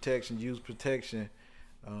 use protection,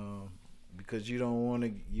 because you don't want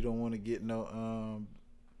to get no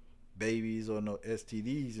babies or no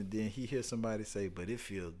STDs, and then he hears somebody say, but it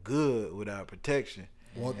feels good without protection.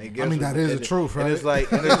 Well, I mean, that is the truth, right? And it's like,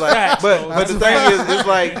 but the thing is, it's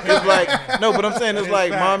like, no, but I'm saying it's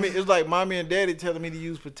like mommy and daddy telling me to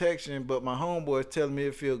use protection, but my homeboys telling me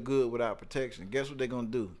it feel good without protection. Guess what they're gonna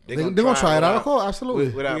do? They're gonna try it out. Of course, absolutely.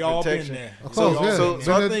 Without protection. Of course,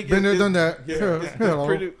 so I think been there, done that.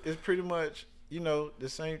 It's pretty much, the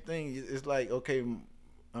same thing. It's like, okay,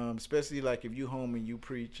 especially like if you home and you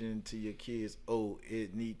preaching to your kids,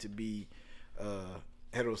 it need to be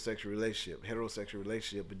heterosexual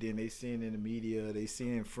relationship, but then they seeing in the media, they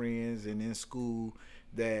seeing friends and in school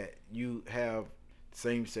that you have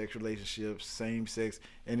same-sex relationships, same sex,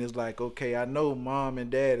 and it's like, okay, I know mom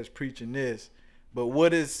and dad is preaching this, but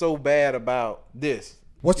what is so bad about this?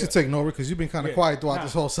 What's your take, Nori? Because you've been kind of quiet throughout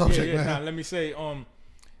this whole subject, man. Let me say,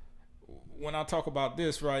 when I talk about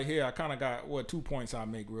this right here, I kind of got 2 points I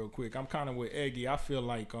make real quick. I'm kind of with Eggy. I feel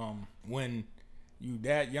like when you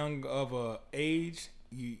that young of a age,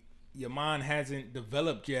 your mind hasn't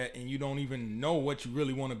developed yet, and you don't even know what you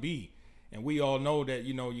really want to be. And we all know that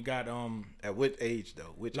you got at what age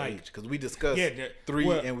though? Which age? Because we discussed 3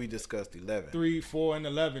 and we discussed 11. 3, 4, and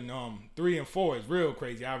 11. 3 and 4 is real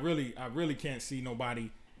crazy. I really can't see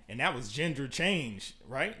nobody. And that was gender change,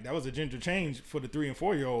 right? That was a gender change for the 3 and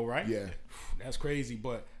 4 year old, right? Yeah, that's crazy.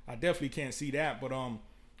 But I definitely can't see that. But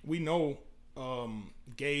we know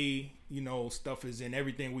gay, stuff is in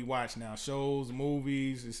everything we watch now. Shows,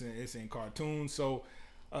 movies, it's in cartoons. So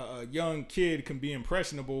a young kid can be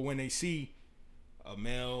impressionable when they see a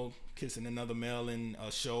male kissing another male in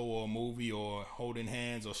a show or a movie, or holding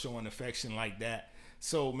hands or showing affection like that.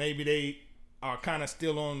 So maybe they are kind of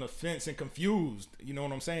still on the fence and confused. You know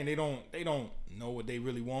what I'm saying? They don't know what they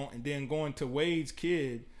really want. And then going to Wade's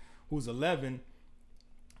kid, who's 11,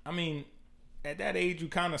 I mean, at that age, you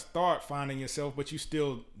kind of start finding yourself, but you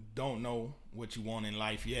still don't know what you want in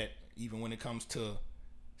life yet, even when it comes to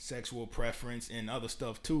sexual preference and other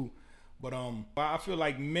stuff too. But I feel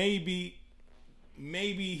like maybe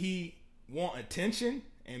he want attention,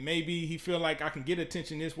 and maybe he feel like I can get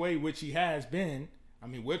attention this way, which he has been I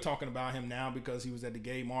mean, we're talking about him now because he was at the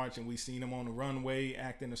gay march and we seen him on the runway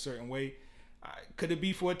acting a certain way. Could it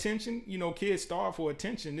be for attention? You know, kids starve for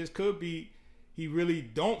attention. This could be he really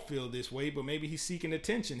don't feel this way, but maybe he's seeking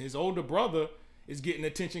attention. His older brother is getting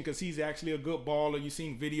attention because he's actually a good baller. You've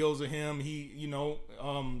seen videos of him,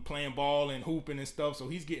 playing ball and hooping and stuff, so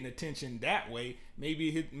he's getting attention that way.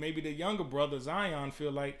 Maybe the younger brother, Zion,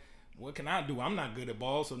 feel like, what can I do? I'm not good at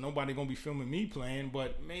ball, so nobody going to be filming me playing,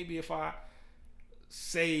 but maybe if I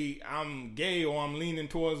say I'm gay or I'm leaning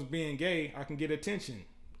towards being gay, I can get attention.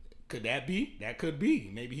 Could that be? That could be.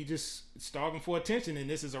 Maybe he just starving for attention, and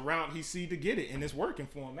this is a route he see to get it, and it's working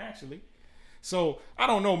for him, actually. So, I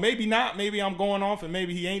don't know. Maybe not. Maybe I'm going off, and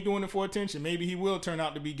maybe he ain't doing it for attention. Maybe he will turn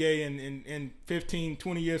out to be gay, and in 15,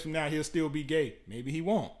 20 years from now, he'll still be gay. Maybe he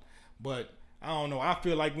won't. But, I don't know. I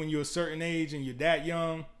feel like when you're a certain age and you're that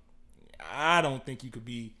young, I don't think you could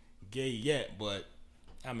be gay yet. But,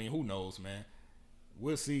 I mean, who knows, man?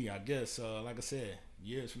 We'll see, I guess. Like I said,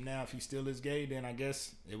 years from now, if he still is gay, then I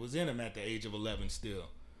guess it was in him at the age of 11 still.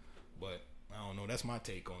 But, I don't know. That's my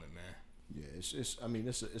take on it, man. Yeah,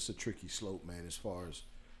 it's a tricky slope, man, as far as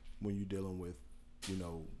when you're dealing with,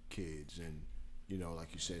 kids, and,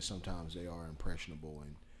 like you said, sometimes they are impressionable,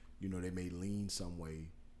 and, they may lean some way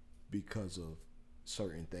because of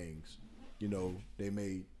certain things. They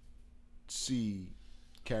may see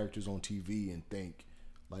characters on TV and think,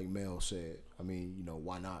 like Mel said, I mean,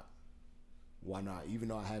 why not? Why not? Even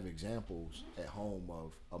though I have examples at home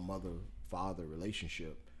of a mother-father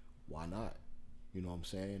relationship, why not? You know what I'm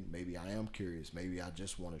saying? Maybe I am curious. Maybe I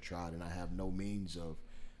just want to try it and I have no means of,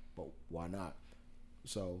 but why not?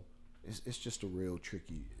 So it's just a real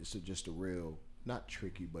tricky, not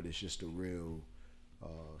tricky, but it's just a real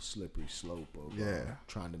slippery slope of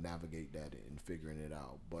trying to navigate that and figuring it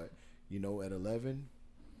out. But, at 11,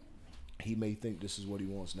 he may think this is what he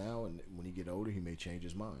wants now, and when he get older, he may change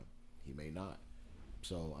his mind. He may not.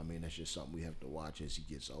 So, I mean, that's just something we have to watch as he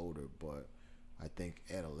gets older. But I think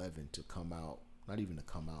at 11 to come out, not even to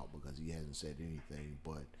come out because he hasn't said anything,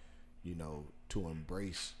 but to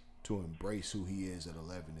embrace who he is at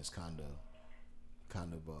 11 is kind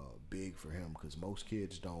of big for him, because most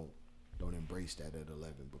kids don't embrace that at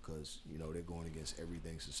 11 because they're going against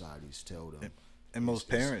everything society's tell them. And most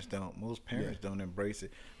parents don't. Most parents don't embrace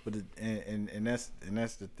it. But that's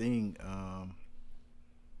the thing.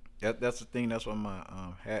 That's the thing. That's why my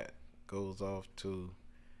hat goes off to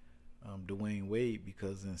Dwayne Wade,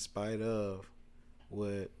 because in spite of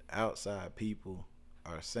what outside people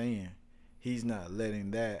are saying, he's not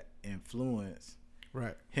letting that influence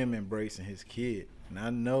him embracing his kid. And I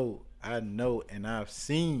know, and I've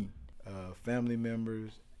seen family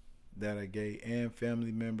members that are gay and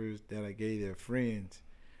family members that are gay, their friends,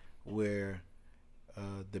 where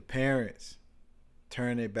the parents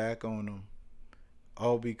turn their back on them,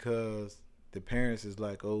 all because the parents is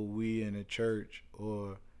like, oh, we in the church,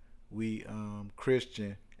 or we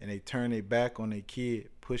Christian, and they turn their back on their kid,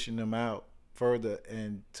 pushing them out further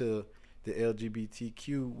and to the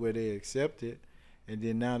LGBTQ where they accept it, and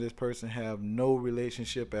then now this person have no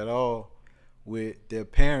relationship at all with their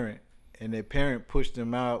parent, and their parent pushed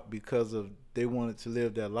them out because of they wanted to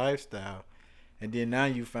live that lifestyle, and then now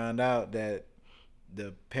you find out that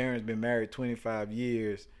the parent's been married 25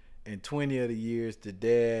 years, and 20 of the years the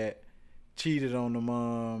dad cheated on the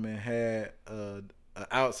mom and had a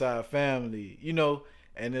outside family,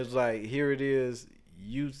 and it's like, here it is,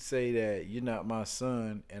 you say that you're not my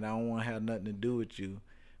son and I don't want to have nothing to do with you,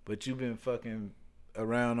 but you've been fucking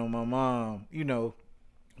around on my mom,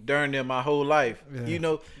 during there my whole life,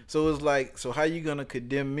 so it's like, so how you gonna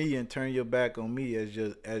condemn me and turn your back on me as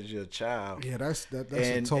your child? Yeah, that's and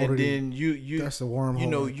then that's a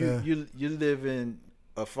wormhole. You live in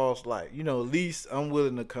a false life. At least I'm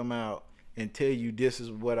willing to come out and tell you this is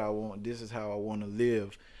what I want, this is how I want to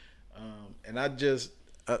live. And I just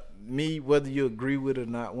whether you agree with it or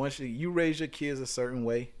not, once you raise your kids a certain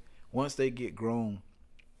way, once they get grown,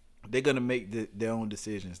 they're gonna make their own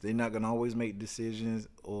decisions. They're not gonna always make decisions,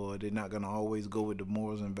 or they're not gonna always go with the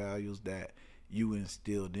morals and values that you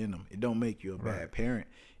instilled in them. It don't make you a bad parent.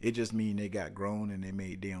 It just means they got grown and they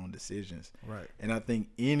made their own decisions. Right. And I think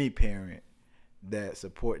any parent that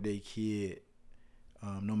support their kid,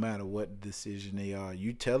 no matter what decision they are,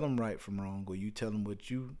 you tell them right from wrong, or you tell them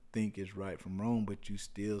what you think is right from wrong, but you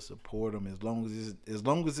still support them as long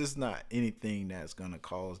as it's not anything that's gonna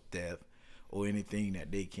cause death or anything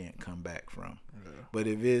that they can't come back from. Yeah. But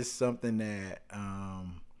if it's something that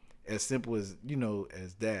as simple as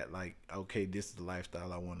as that, like, okay, this is the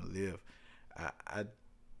lifestyle I want to live, I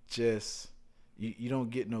just you don't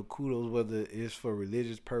get no kudos, whether it's for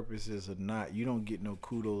religious purposes or not. You don't get no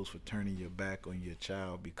kudos for turning your back on your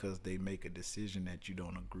child because they make a decision that you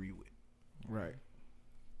don't agree with. Right.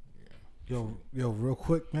 Yo, real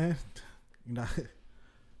quick, man. You know,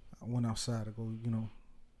 I went outside to go,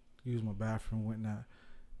 use my bathroom, whatnot.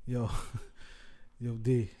 Yo,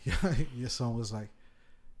 D, your son was like,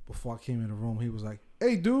 before I came in the room, he was like,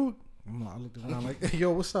 "Hey, dude." I looked around like, "Hey,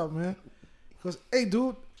 yo, what's up, man?" He goes, "Hey,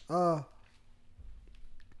 dude,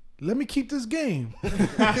 let me keep this game."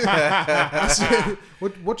 I said,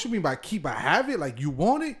 "What you mean by keep? I have it? Like you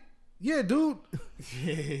want it?" "Yeah, dude."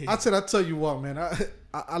 I said, "I tell you what, man.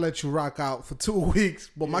 I let you rock out for 2 weeks,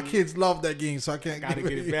 but my kids love that game, so I can't Gotta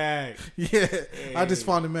get it back. Yeah, hey. I just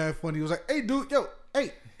found it mad funny. He was like, "Hey, dude,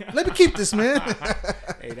 hey, let me keep this, man."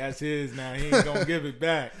 Hey, that's his now. He ain't gonna give it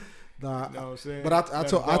back. Nah, you know what I'm saying? But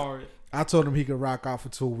I told him he could rock out for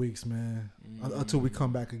 2 weeks, man, until we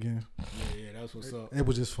come back again. Yeah, that's what's up. It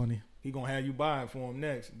was just funny. He gonna have you buy it for him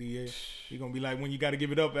next, DA. He gonna be like, when you got to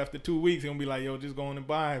give it up after 2 weeks, he gonna be like, "Yo, just go on and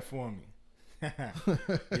buy it for me."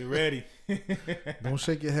 Get ready. Don't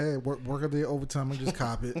shake your head. Work a day overtime and just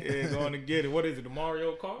cop it. Yeah, go on and get it. What is it? The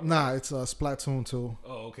Mario Kart? Nah, it's Splatoon 2.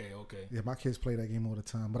 Oh, okay. Yeah, my kids play that game all the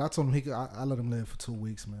time. But I told him I let him live for 2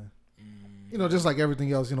 weeks, man. Just like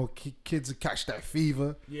everything else, kids catch that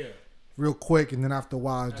fever. Yeah. Real quick, and then after a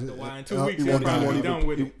while, in 2 weeks, he'll be done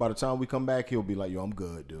with it. By the time we come back, he'll be like, "Yo, I'm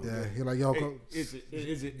good, dude." Yeah, he's like, "Yo, is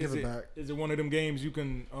it back." Is it one of them games you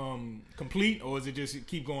can complete, or is it just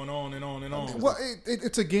keep going on and on and on? Well,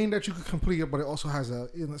 it's a game that you can complete, but it also has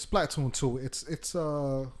Splatoon 2.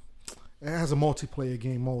 It has a multiplayer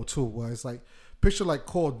game mode too, where it's like picture like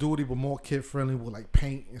Call of Duty, but more kid friendly with like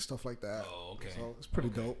paint and stuff like that. Oh, okay. So it's pretty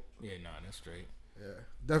dope. Yeah, that's straight. Yeah,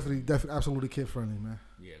 definitely, absolutely kid friendly, man.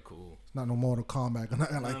 Yeah, cool. It's not no Mortal Kombat or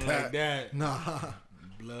nothing like that. Nah,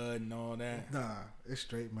 blood and all that. Nah, it's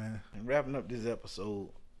straight, man. And wrapping up this episode,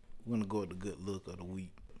 we're gonna go with the good look of the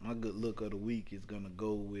week. My good look of the week is gonna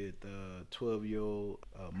go with 12-year-old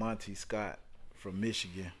Monty Scott from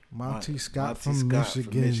Michigan. Monty Scott from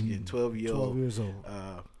Michigan. 12 years old.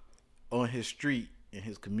 On his street in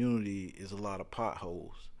his community is a lot of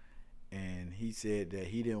potholes, and he said that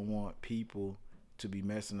he didn't want people to be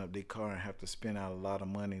messing up their car and have to spend out a lot of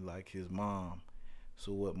money like his mom.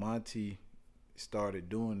 So what Monty started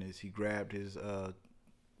doing is he grabbed his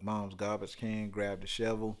mom's garbage can, grabbed a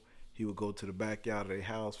shovel. He would go to the backyard of their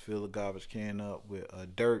house, fill the garbage can up with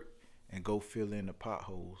dirt, and go fill in the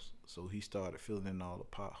potholes. So he started filling in all the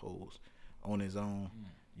potholes on his own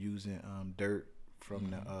using dirt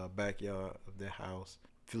from the backyard of their house,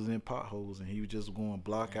 filling in potholes, and he was just going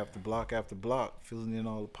block after block after block, filling in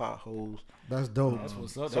all the potholes. That's dope. That's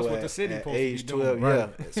what's up. That's what the city supposed age to be 12, doing. yeah.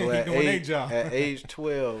 So at doing their job. At age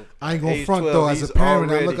 12, I ain't gonna front though. As a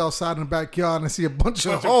parent, I look outside in the backyard and see a bunch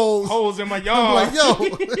of holes in my yard. I'm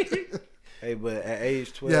like, yo. Hey, but at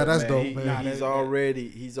age 12, yeah, that's dope, man.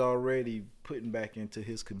 He's already putting back into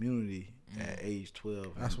his community at age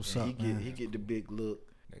 12. That's what's up, man. He get the big look.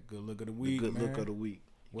 That good look of the week, Good look of the week.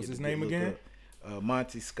 What's his name again?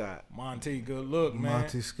 Monty Scott. Monty, good look, man.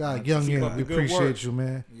 Monty Scott, young, we appreciate you,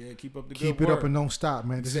 man. Yeah, keep up the good work. Keep it up and don't stop,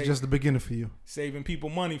 man. This is just the beginning for you. Saving people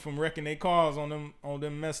money from wrecking their cars on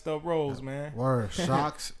them messed up roads, man. Word.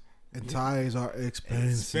 Shocks and tires are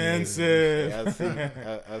expensive.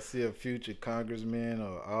 I see a future congressman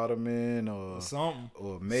or alderman or something,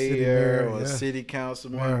 or mayor or city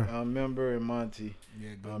councilman member in Monty.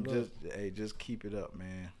 Yeah, good look. Just keep it up,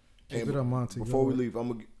 man. Keep it up, Monty. Before we leave,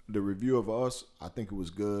 the review of us, I think it was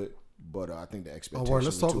good, but I think the expectations were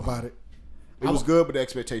let's talk about it. It was good, but the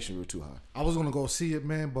expectations were too high. I was gonna go see it,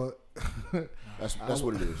 man, but that's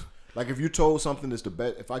what it is. Like if you told something that's the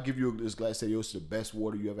best, if I give you this glass, say it's the best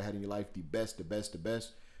water you ever had in your life, the best,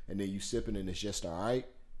 and then you sipping and it's just all right,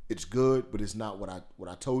 it's good, but it's not what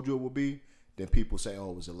I told you it would be. Then people say,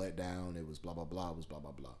 oh, it was a letdown, it was blah blah blah, it was blah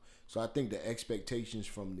blah blah. So I think the expectations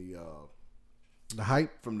from the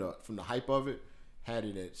hype from the hype of it had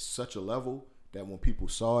it at such a level that when people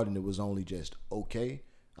saw it and it was only just okay,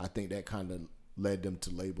 I think that kind of led them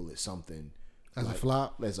to label it something as a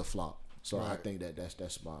flop. So right. I think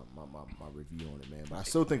that's my review on it, man. But I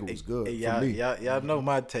still think it was good for me. Y'all know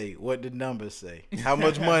my take. What did numbers say? How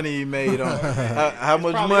much money he made on? How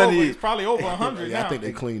much money? It's probably over 100 now. I think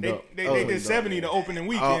they cleaned up. They did 70 the opening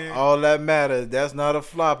weekend. All that matters. That's not a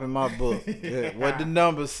flop in my book. What did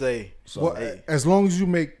numbers say? So, as long as you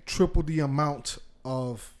make triple the amount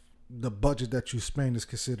of the budget that you spend, is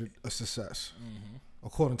considered a success,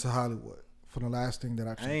 according to Hollywood. For the last thing that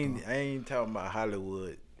I checked, I ain't talking about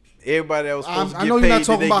Hollywood. Everybody else supposed to get I know paid. You're not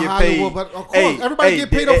talking about Hollywood, but of course, everybody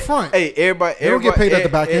get paid up front. Hey, everybody don't get paid at the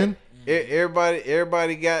back end.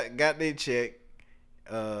 Everybody got their check.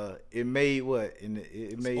 It made what?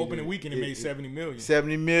 It made Opening weekend. It made $70 million.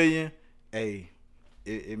 $70 million. Hey,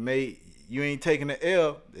 it made. You ain't taking the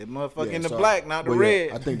L. That motherfucker in the black, not the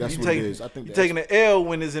red. I think that's what it is. I think you taking the L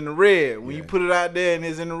when it's in the red. When you put it out there and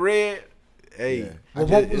it's in the red, hey,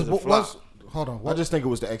 it's a flop. Hold on. I just think it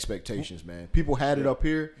was the expectations, man. People had it up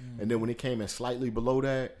here, and then when it came in slightly below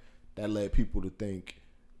that, that led people to think,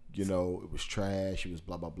 it was trash. It was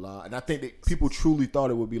blah blah blah. And I think that people truly thought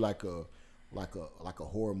it would be like a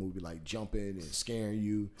horror movie, like jumping and scaring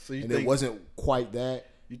you. So you and think, it wasn't quite that.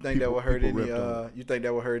 You think that would hurt any? You think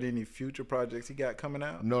that would hurt any future projects he got coming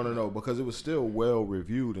out? No, because it was still well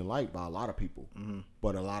reviewed and liked by a lot of people. Mm-hmm.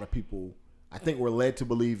 But a lot of people, I think, were led to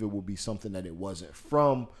believe it would be something that it wasn't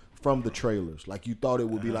from the trailers. Like you thought it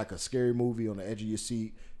would be like a scary movie on the edge of your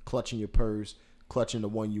seat, clutching your purse, clutching the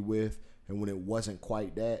one you with, and when it wasn't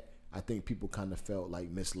quite that, I think people kind of felt like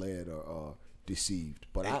misled or deceived.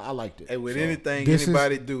 But I liked it. Hey, with anything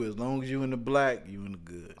anybody do, as long as you in the black, you in the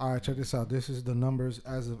good. All right, check this out. This is the numbers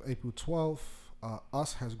as of April 12th.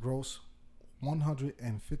 Us has grossed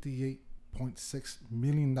 $158.6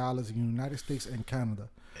 million in the United States and Canada,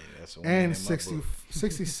 and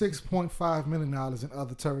 $66.5 million in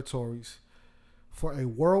other territories, for a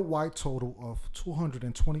worldwide total of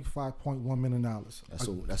 $225.1 million. That's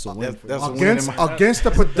a win. Against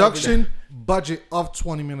the production budget of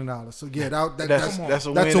 $20 million. So yeah, that's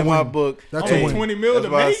a win in my book. That's a win. $20 million to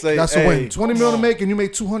make. That's a win. $20 million to make, and you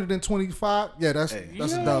made $225. Yeah, that's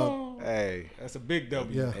a dub. Hey, that's a big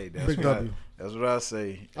W. Yeah, hey, big W. That's what I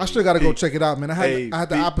say. I still got to go check it out, man. I had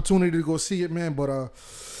the opportunity to go see it, man, but I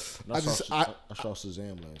saw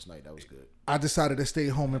Shazam last night. That was good. I decided to stay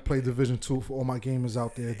home and play Division 2 for all my gamers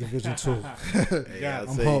out there. Division 2. I'm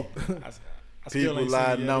hooked. People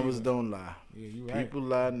lie, numbers don't lie. Yeah, you right. People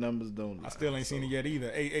lie, numbers don't lie. I still ain't seen it yet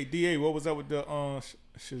either. Hey, DA, what was up with the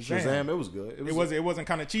Shazam? It was good. It wasn't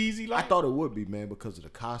kind of cheesy. Like? I thought it would be, man, because of the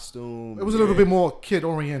costume. It was a little bit more kid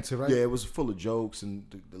oriented, right? Yeah, it was full of jokes, and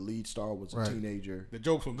the lead star was a teenager. The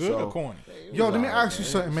jokes were good or corny? Yo, let me ask you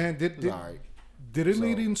something, man. Did it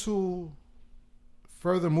lead into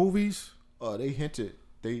further movies? They hinted.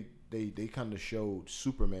 They kind of showed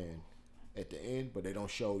Superman at the end, but they don't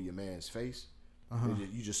show your man's face.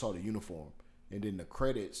 You just saw the uniform, and then the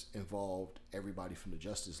credits involved everybody from the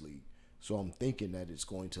Justice League. So I'm thinking that it's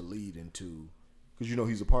going to lead into, because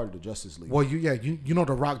he's a part of the Justice League. Well, you know,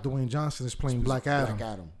 The Rock, Dwayne Johnson is playing Black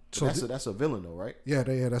Adam. So that's a villain, though, right? Yeah,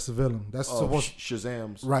 that's a villain. That's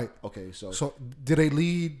Shazam's right. Okay, so did they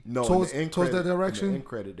lead towards that direction? In the end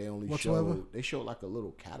credit, they only showed like a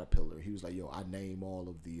little caterpillar. He was like, "Yo, I name all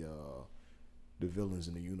of the villains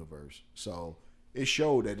in the universe." So it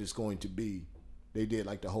showed that it's going to be. They did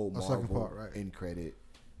like the whole Marvel end credit.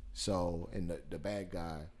 So and the bad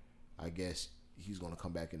guy, I guess he's going to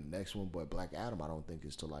come back in the next one. But Black Adam, I don't think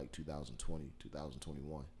is till like 2020,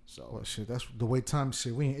 2021. So well, shit, that's the way time.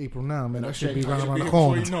 Shit, we in April now, man. That should be right around the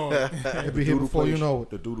corner. It'll be here before you know it.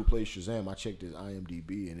 The dude who plays Shazam, I checked his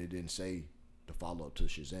IMDb and it didn't say the follow up to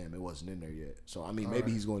Shazam. It wasn't in there yet. So I mean,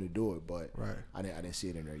 maybe he's going to do it, but I didn't see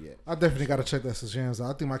it in there yet. I definitely got to check that Shazam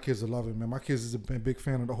out. I think my kids will love it, man. My kids is a big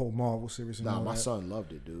fan of the whole Marvel series. Nah, my son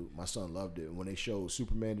loved it, dude. My son loved it. When they showed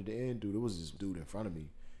Superman at the end, dude, it was this dude in front of me.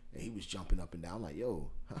 And he was jumping up and down like, yo.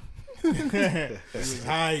 It was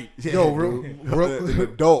hype. Yeah, yo, an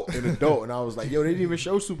adult. And I was like, yo, they didn't even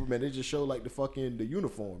show Superman. They just showed like the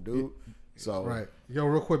uniform, dude. So right. Yo,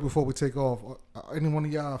 real quick before we take off, any one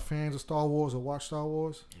of y'all fans of Star Wars or watch Star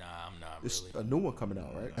Wars? Nah, I'm not it's really. a new one coming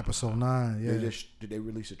out, right? Episode 9, yeah. Did they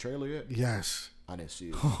release a trailer yet? Yes. I didn't see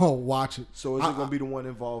it. Oh, watch it. So is it going to be the one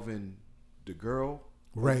involving the girl?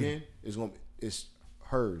 Rey. Again? It's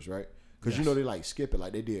hers, right? Because they like skip it.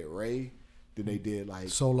 Like they did Rey, then they did like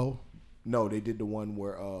Solo. No, they did the one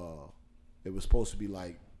where it was supposed to be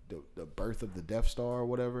like the birth of the Death Star or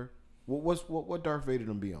whatever. What Darth Vader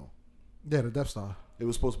them be on? Yeah, the Death Star. It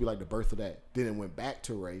was supposed to be like the birth of that. Then it went back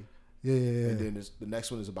to Rey. Yeah. And then the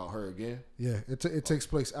next one is about her again. Yeah, it takes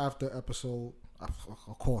place after episode,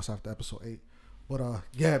 of course, after episode 8. But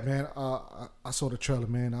yeah, man, I saw the trailer,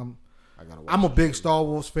 man. I'm a big Star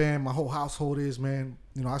Wars fan. My whole household is, man.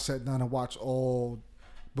 I sat down and watched all.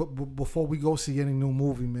 But before we go see any new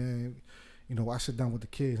movie, man, I sit down with the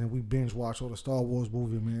kids and we binge watch all the Star Wars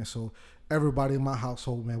movies, man. So everybody in my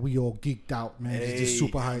household, man, we all geeked out, man. It's just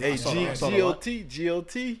super hype. Hey, GOT.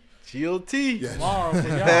 Yes. Tomorrow for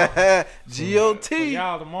y'all. GOT. For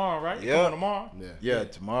y'all tomorrow, right? Yeah. Coming tomorrow? Yeah,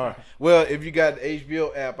 tomorrow. Well, if you got the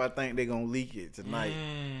HBO app, I think they're gonna leak it tonight.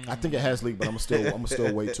 I think it has leaked, but I'm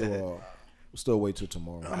still wait till Still wait till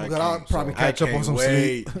tomorrow. Oh my God, I'll probably I catch up on can't some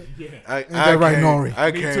wait. sleep. I that right, Nori?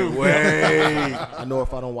 I can't wait. I know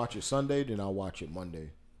if I don't watch it Sunday, then I'll watch it Monday.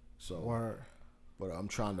 So, Word. but I'm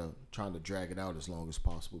trying to drag it out as long as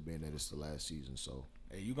possible, being that it's the last season. So,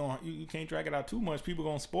 Hey, you can't drag it out too much. People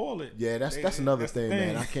gonna spoil it. yeah, that's another that's the thing,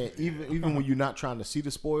 man. I can't even when you're not trying to see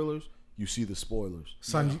the spoilers, you see the spoilers.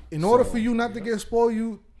 Son, in order for you not to get spoiled,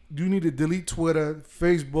 you need to delete Twitter,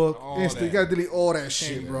 Facebook, All Insta. that. You gotta delete all that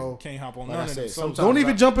shit, bro. Can't hop on Like none I of said, them. sometimes Don't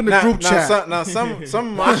even jump in the group chat. Some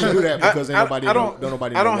of my should do that because ain't nobody I don't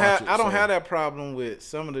nobody I don't watch have it, I don't so. have that problem with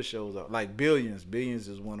some of the shows like Billions. Billions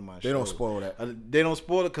is one of my shows. They don't spoil that. They don't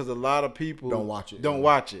spoil it because a lot of people Don't watch it. Don't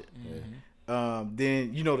watch it. Mm-hmm.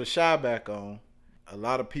 Then the Shy back on. A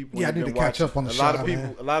lot of people. Yeah, I ain't need been to catch watching, up on the a lot Shy, of people.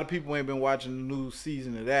 man. A lot of people ain't been watching the new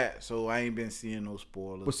season of that, so I ain't been seeing no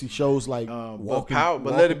spoilers. But see, shows like But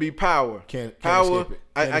let it be Power. Can't Power. skip it.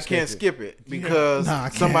 I can't skip it because Nah, I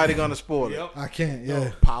can't. somebody gonna spoil it. Yep. I can't.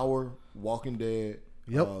 Yeah. Power, Walking Dead,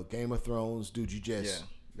 Yep. Game of Thrones, dude. You just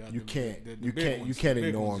Yeah. you The can't big you ones, can't the big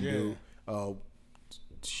ignore ones, them, dude.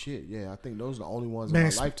 Shit, yeah, I think those are the only ones Man,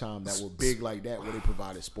 in my lifetime that were big like that where they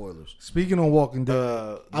provided spoilers. Speaking of Walking Dead,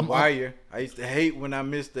 The Wire. I used to hate when I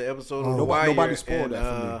missed the episode of The Wire. Nobody spoiled and,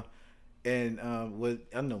 that for me. And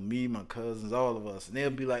I know me, my cousins, all of us, and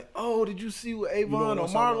they'll be like, "Oh, did you see what Avon what or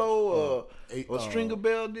else I Marlo watched? or Stringer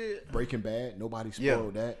Bell did?" Breaking Bad, nobody Yeah.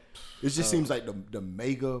 spoiled that. It just seems like the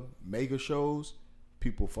mega shows,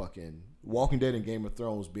 people fucking Walking Dead and Game of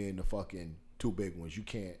Thrones being the fucking two big ones. You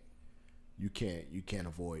can't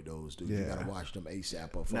avoid those, dude. You Yeah. gotta watch them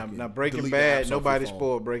ASAP. Or fucking Now Breaking delete the Bad, apps off nobody your phone.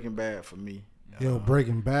 spoiled Breaking Bad for me. yo,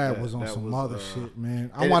 Breaking Bad that- was on that some was, other shit, man.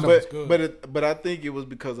 I And want to. but I think it was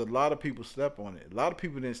because a lot of people slept on it. A lot of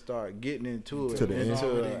people didn't start getting into it To the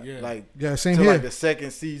end. like Yeah, same to here. like the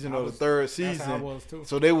second season or the third that's how I season. was, too.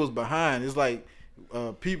 So they was behind. It's like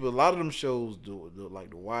people. A lot of them shows like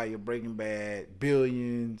The Wire, Breaking Bad,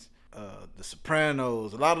 Billions, The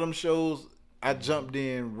Sopranos. A lot of them shows I jumped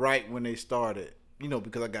in right when they started.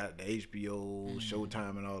 Because I got the HBO,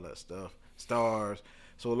 Showtime, and all that stuff. Stars.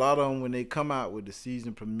 So a lot of them, when they come out with the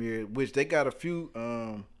season premiere, which they got a few,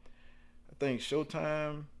 I think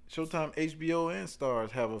Showtime, HBO, and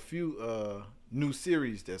Stars have a few new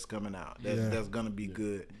series that's coming out. That's gonna be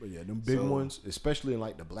good. But yeah, them big ones, especially in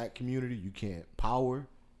like the black community, you can't Power.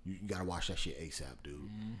 You gotta watch that shit ASAP, dude.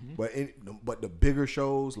 But the bigger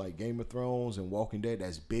shows like Game of Thrones and Walking Dead,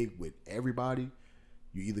 that's big with everybody.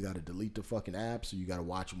 You either gotta delete the fucking apps or you gotta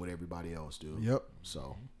watch them with everybody else, dude. Yep.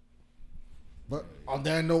 So But on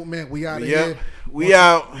that note, man, we out of Yep. here. We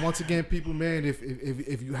out. Once again, people, man, if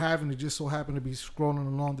you happen to just so happen to be scrolling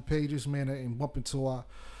along the pages, man, and bump into our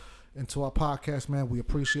podcast, man, we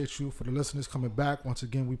appreciate you. For the listeners coming back, once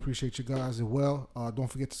again, we appreciate you guys as well. Don't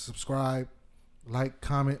forget to subscribe, like,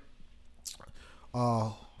 comment,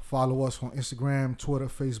 follow us on Instagram, Twitter,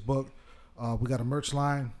 Facebook. We got a merch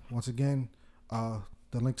line. Once again,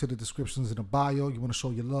 the link to the description is in the bio. You want to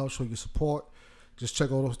show your love, show your support. Just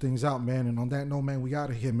check all those things out, man. And on that note, man, we out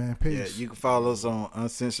of here, man. Yeah, Peace. you can follow us on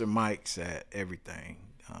Uncensored Mics at everything.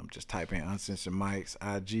 Just type in Uncensored Mics,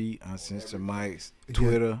 IG, Uncensored Mics,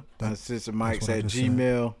 Twitter, Uncensored Mics at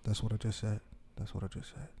Gmail. That's what I just said.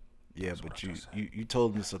 Yeah, but you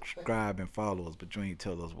told them to subscribe and follow us, but you ain't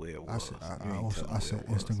tell us where it I was. said, You I ain't said tell us where it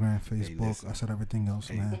Instagram, was. Facebook. listen. I said everything else,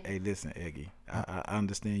 man. Hey, listen, Eggy. I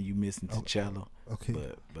understand you missing T'Challa. Okay.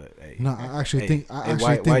 But hey. No, I actually think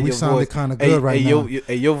why we your sounded voice- kind of good right now.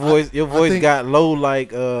 Your voice think- got low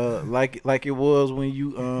like it was when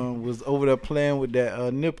you was over there playing with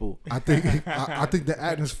that nipple. I think I think the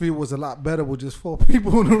atmosphere was a lot better with just 4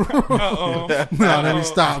 people in the room. No, let me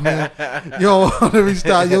stop, man. Yo, let me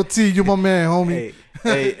stop. Yo, T, you my man, homie.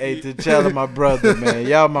 Hey, T'Challa, my brother, man.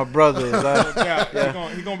 Y'all my brothers.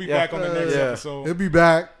 He gonna be back on the next episode. He'll be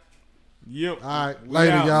back. Yep. All right, We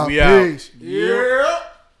later, out. y'all. We out. Peace.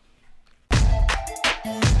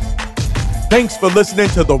 Thanks for listening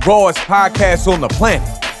to the rawest podcast on the planet.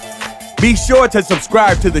 Be sure to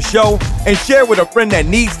subscribe to the show and share with a friend that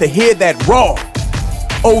needs to hear that raw.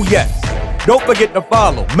 Oh yes, don't forget to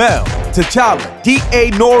follow Mel, T'Challa,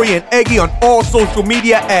 D.A. Nori, and Eggy on all social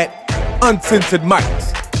media at Uncensored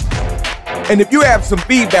Mics. And if you have some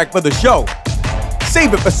feedback for the show,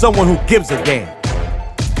 save it for someone who gives a damn.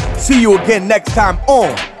 See you again next time on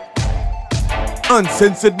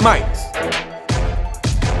Uncensored Mics.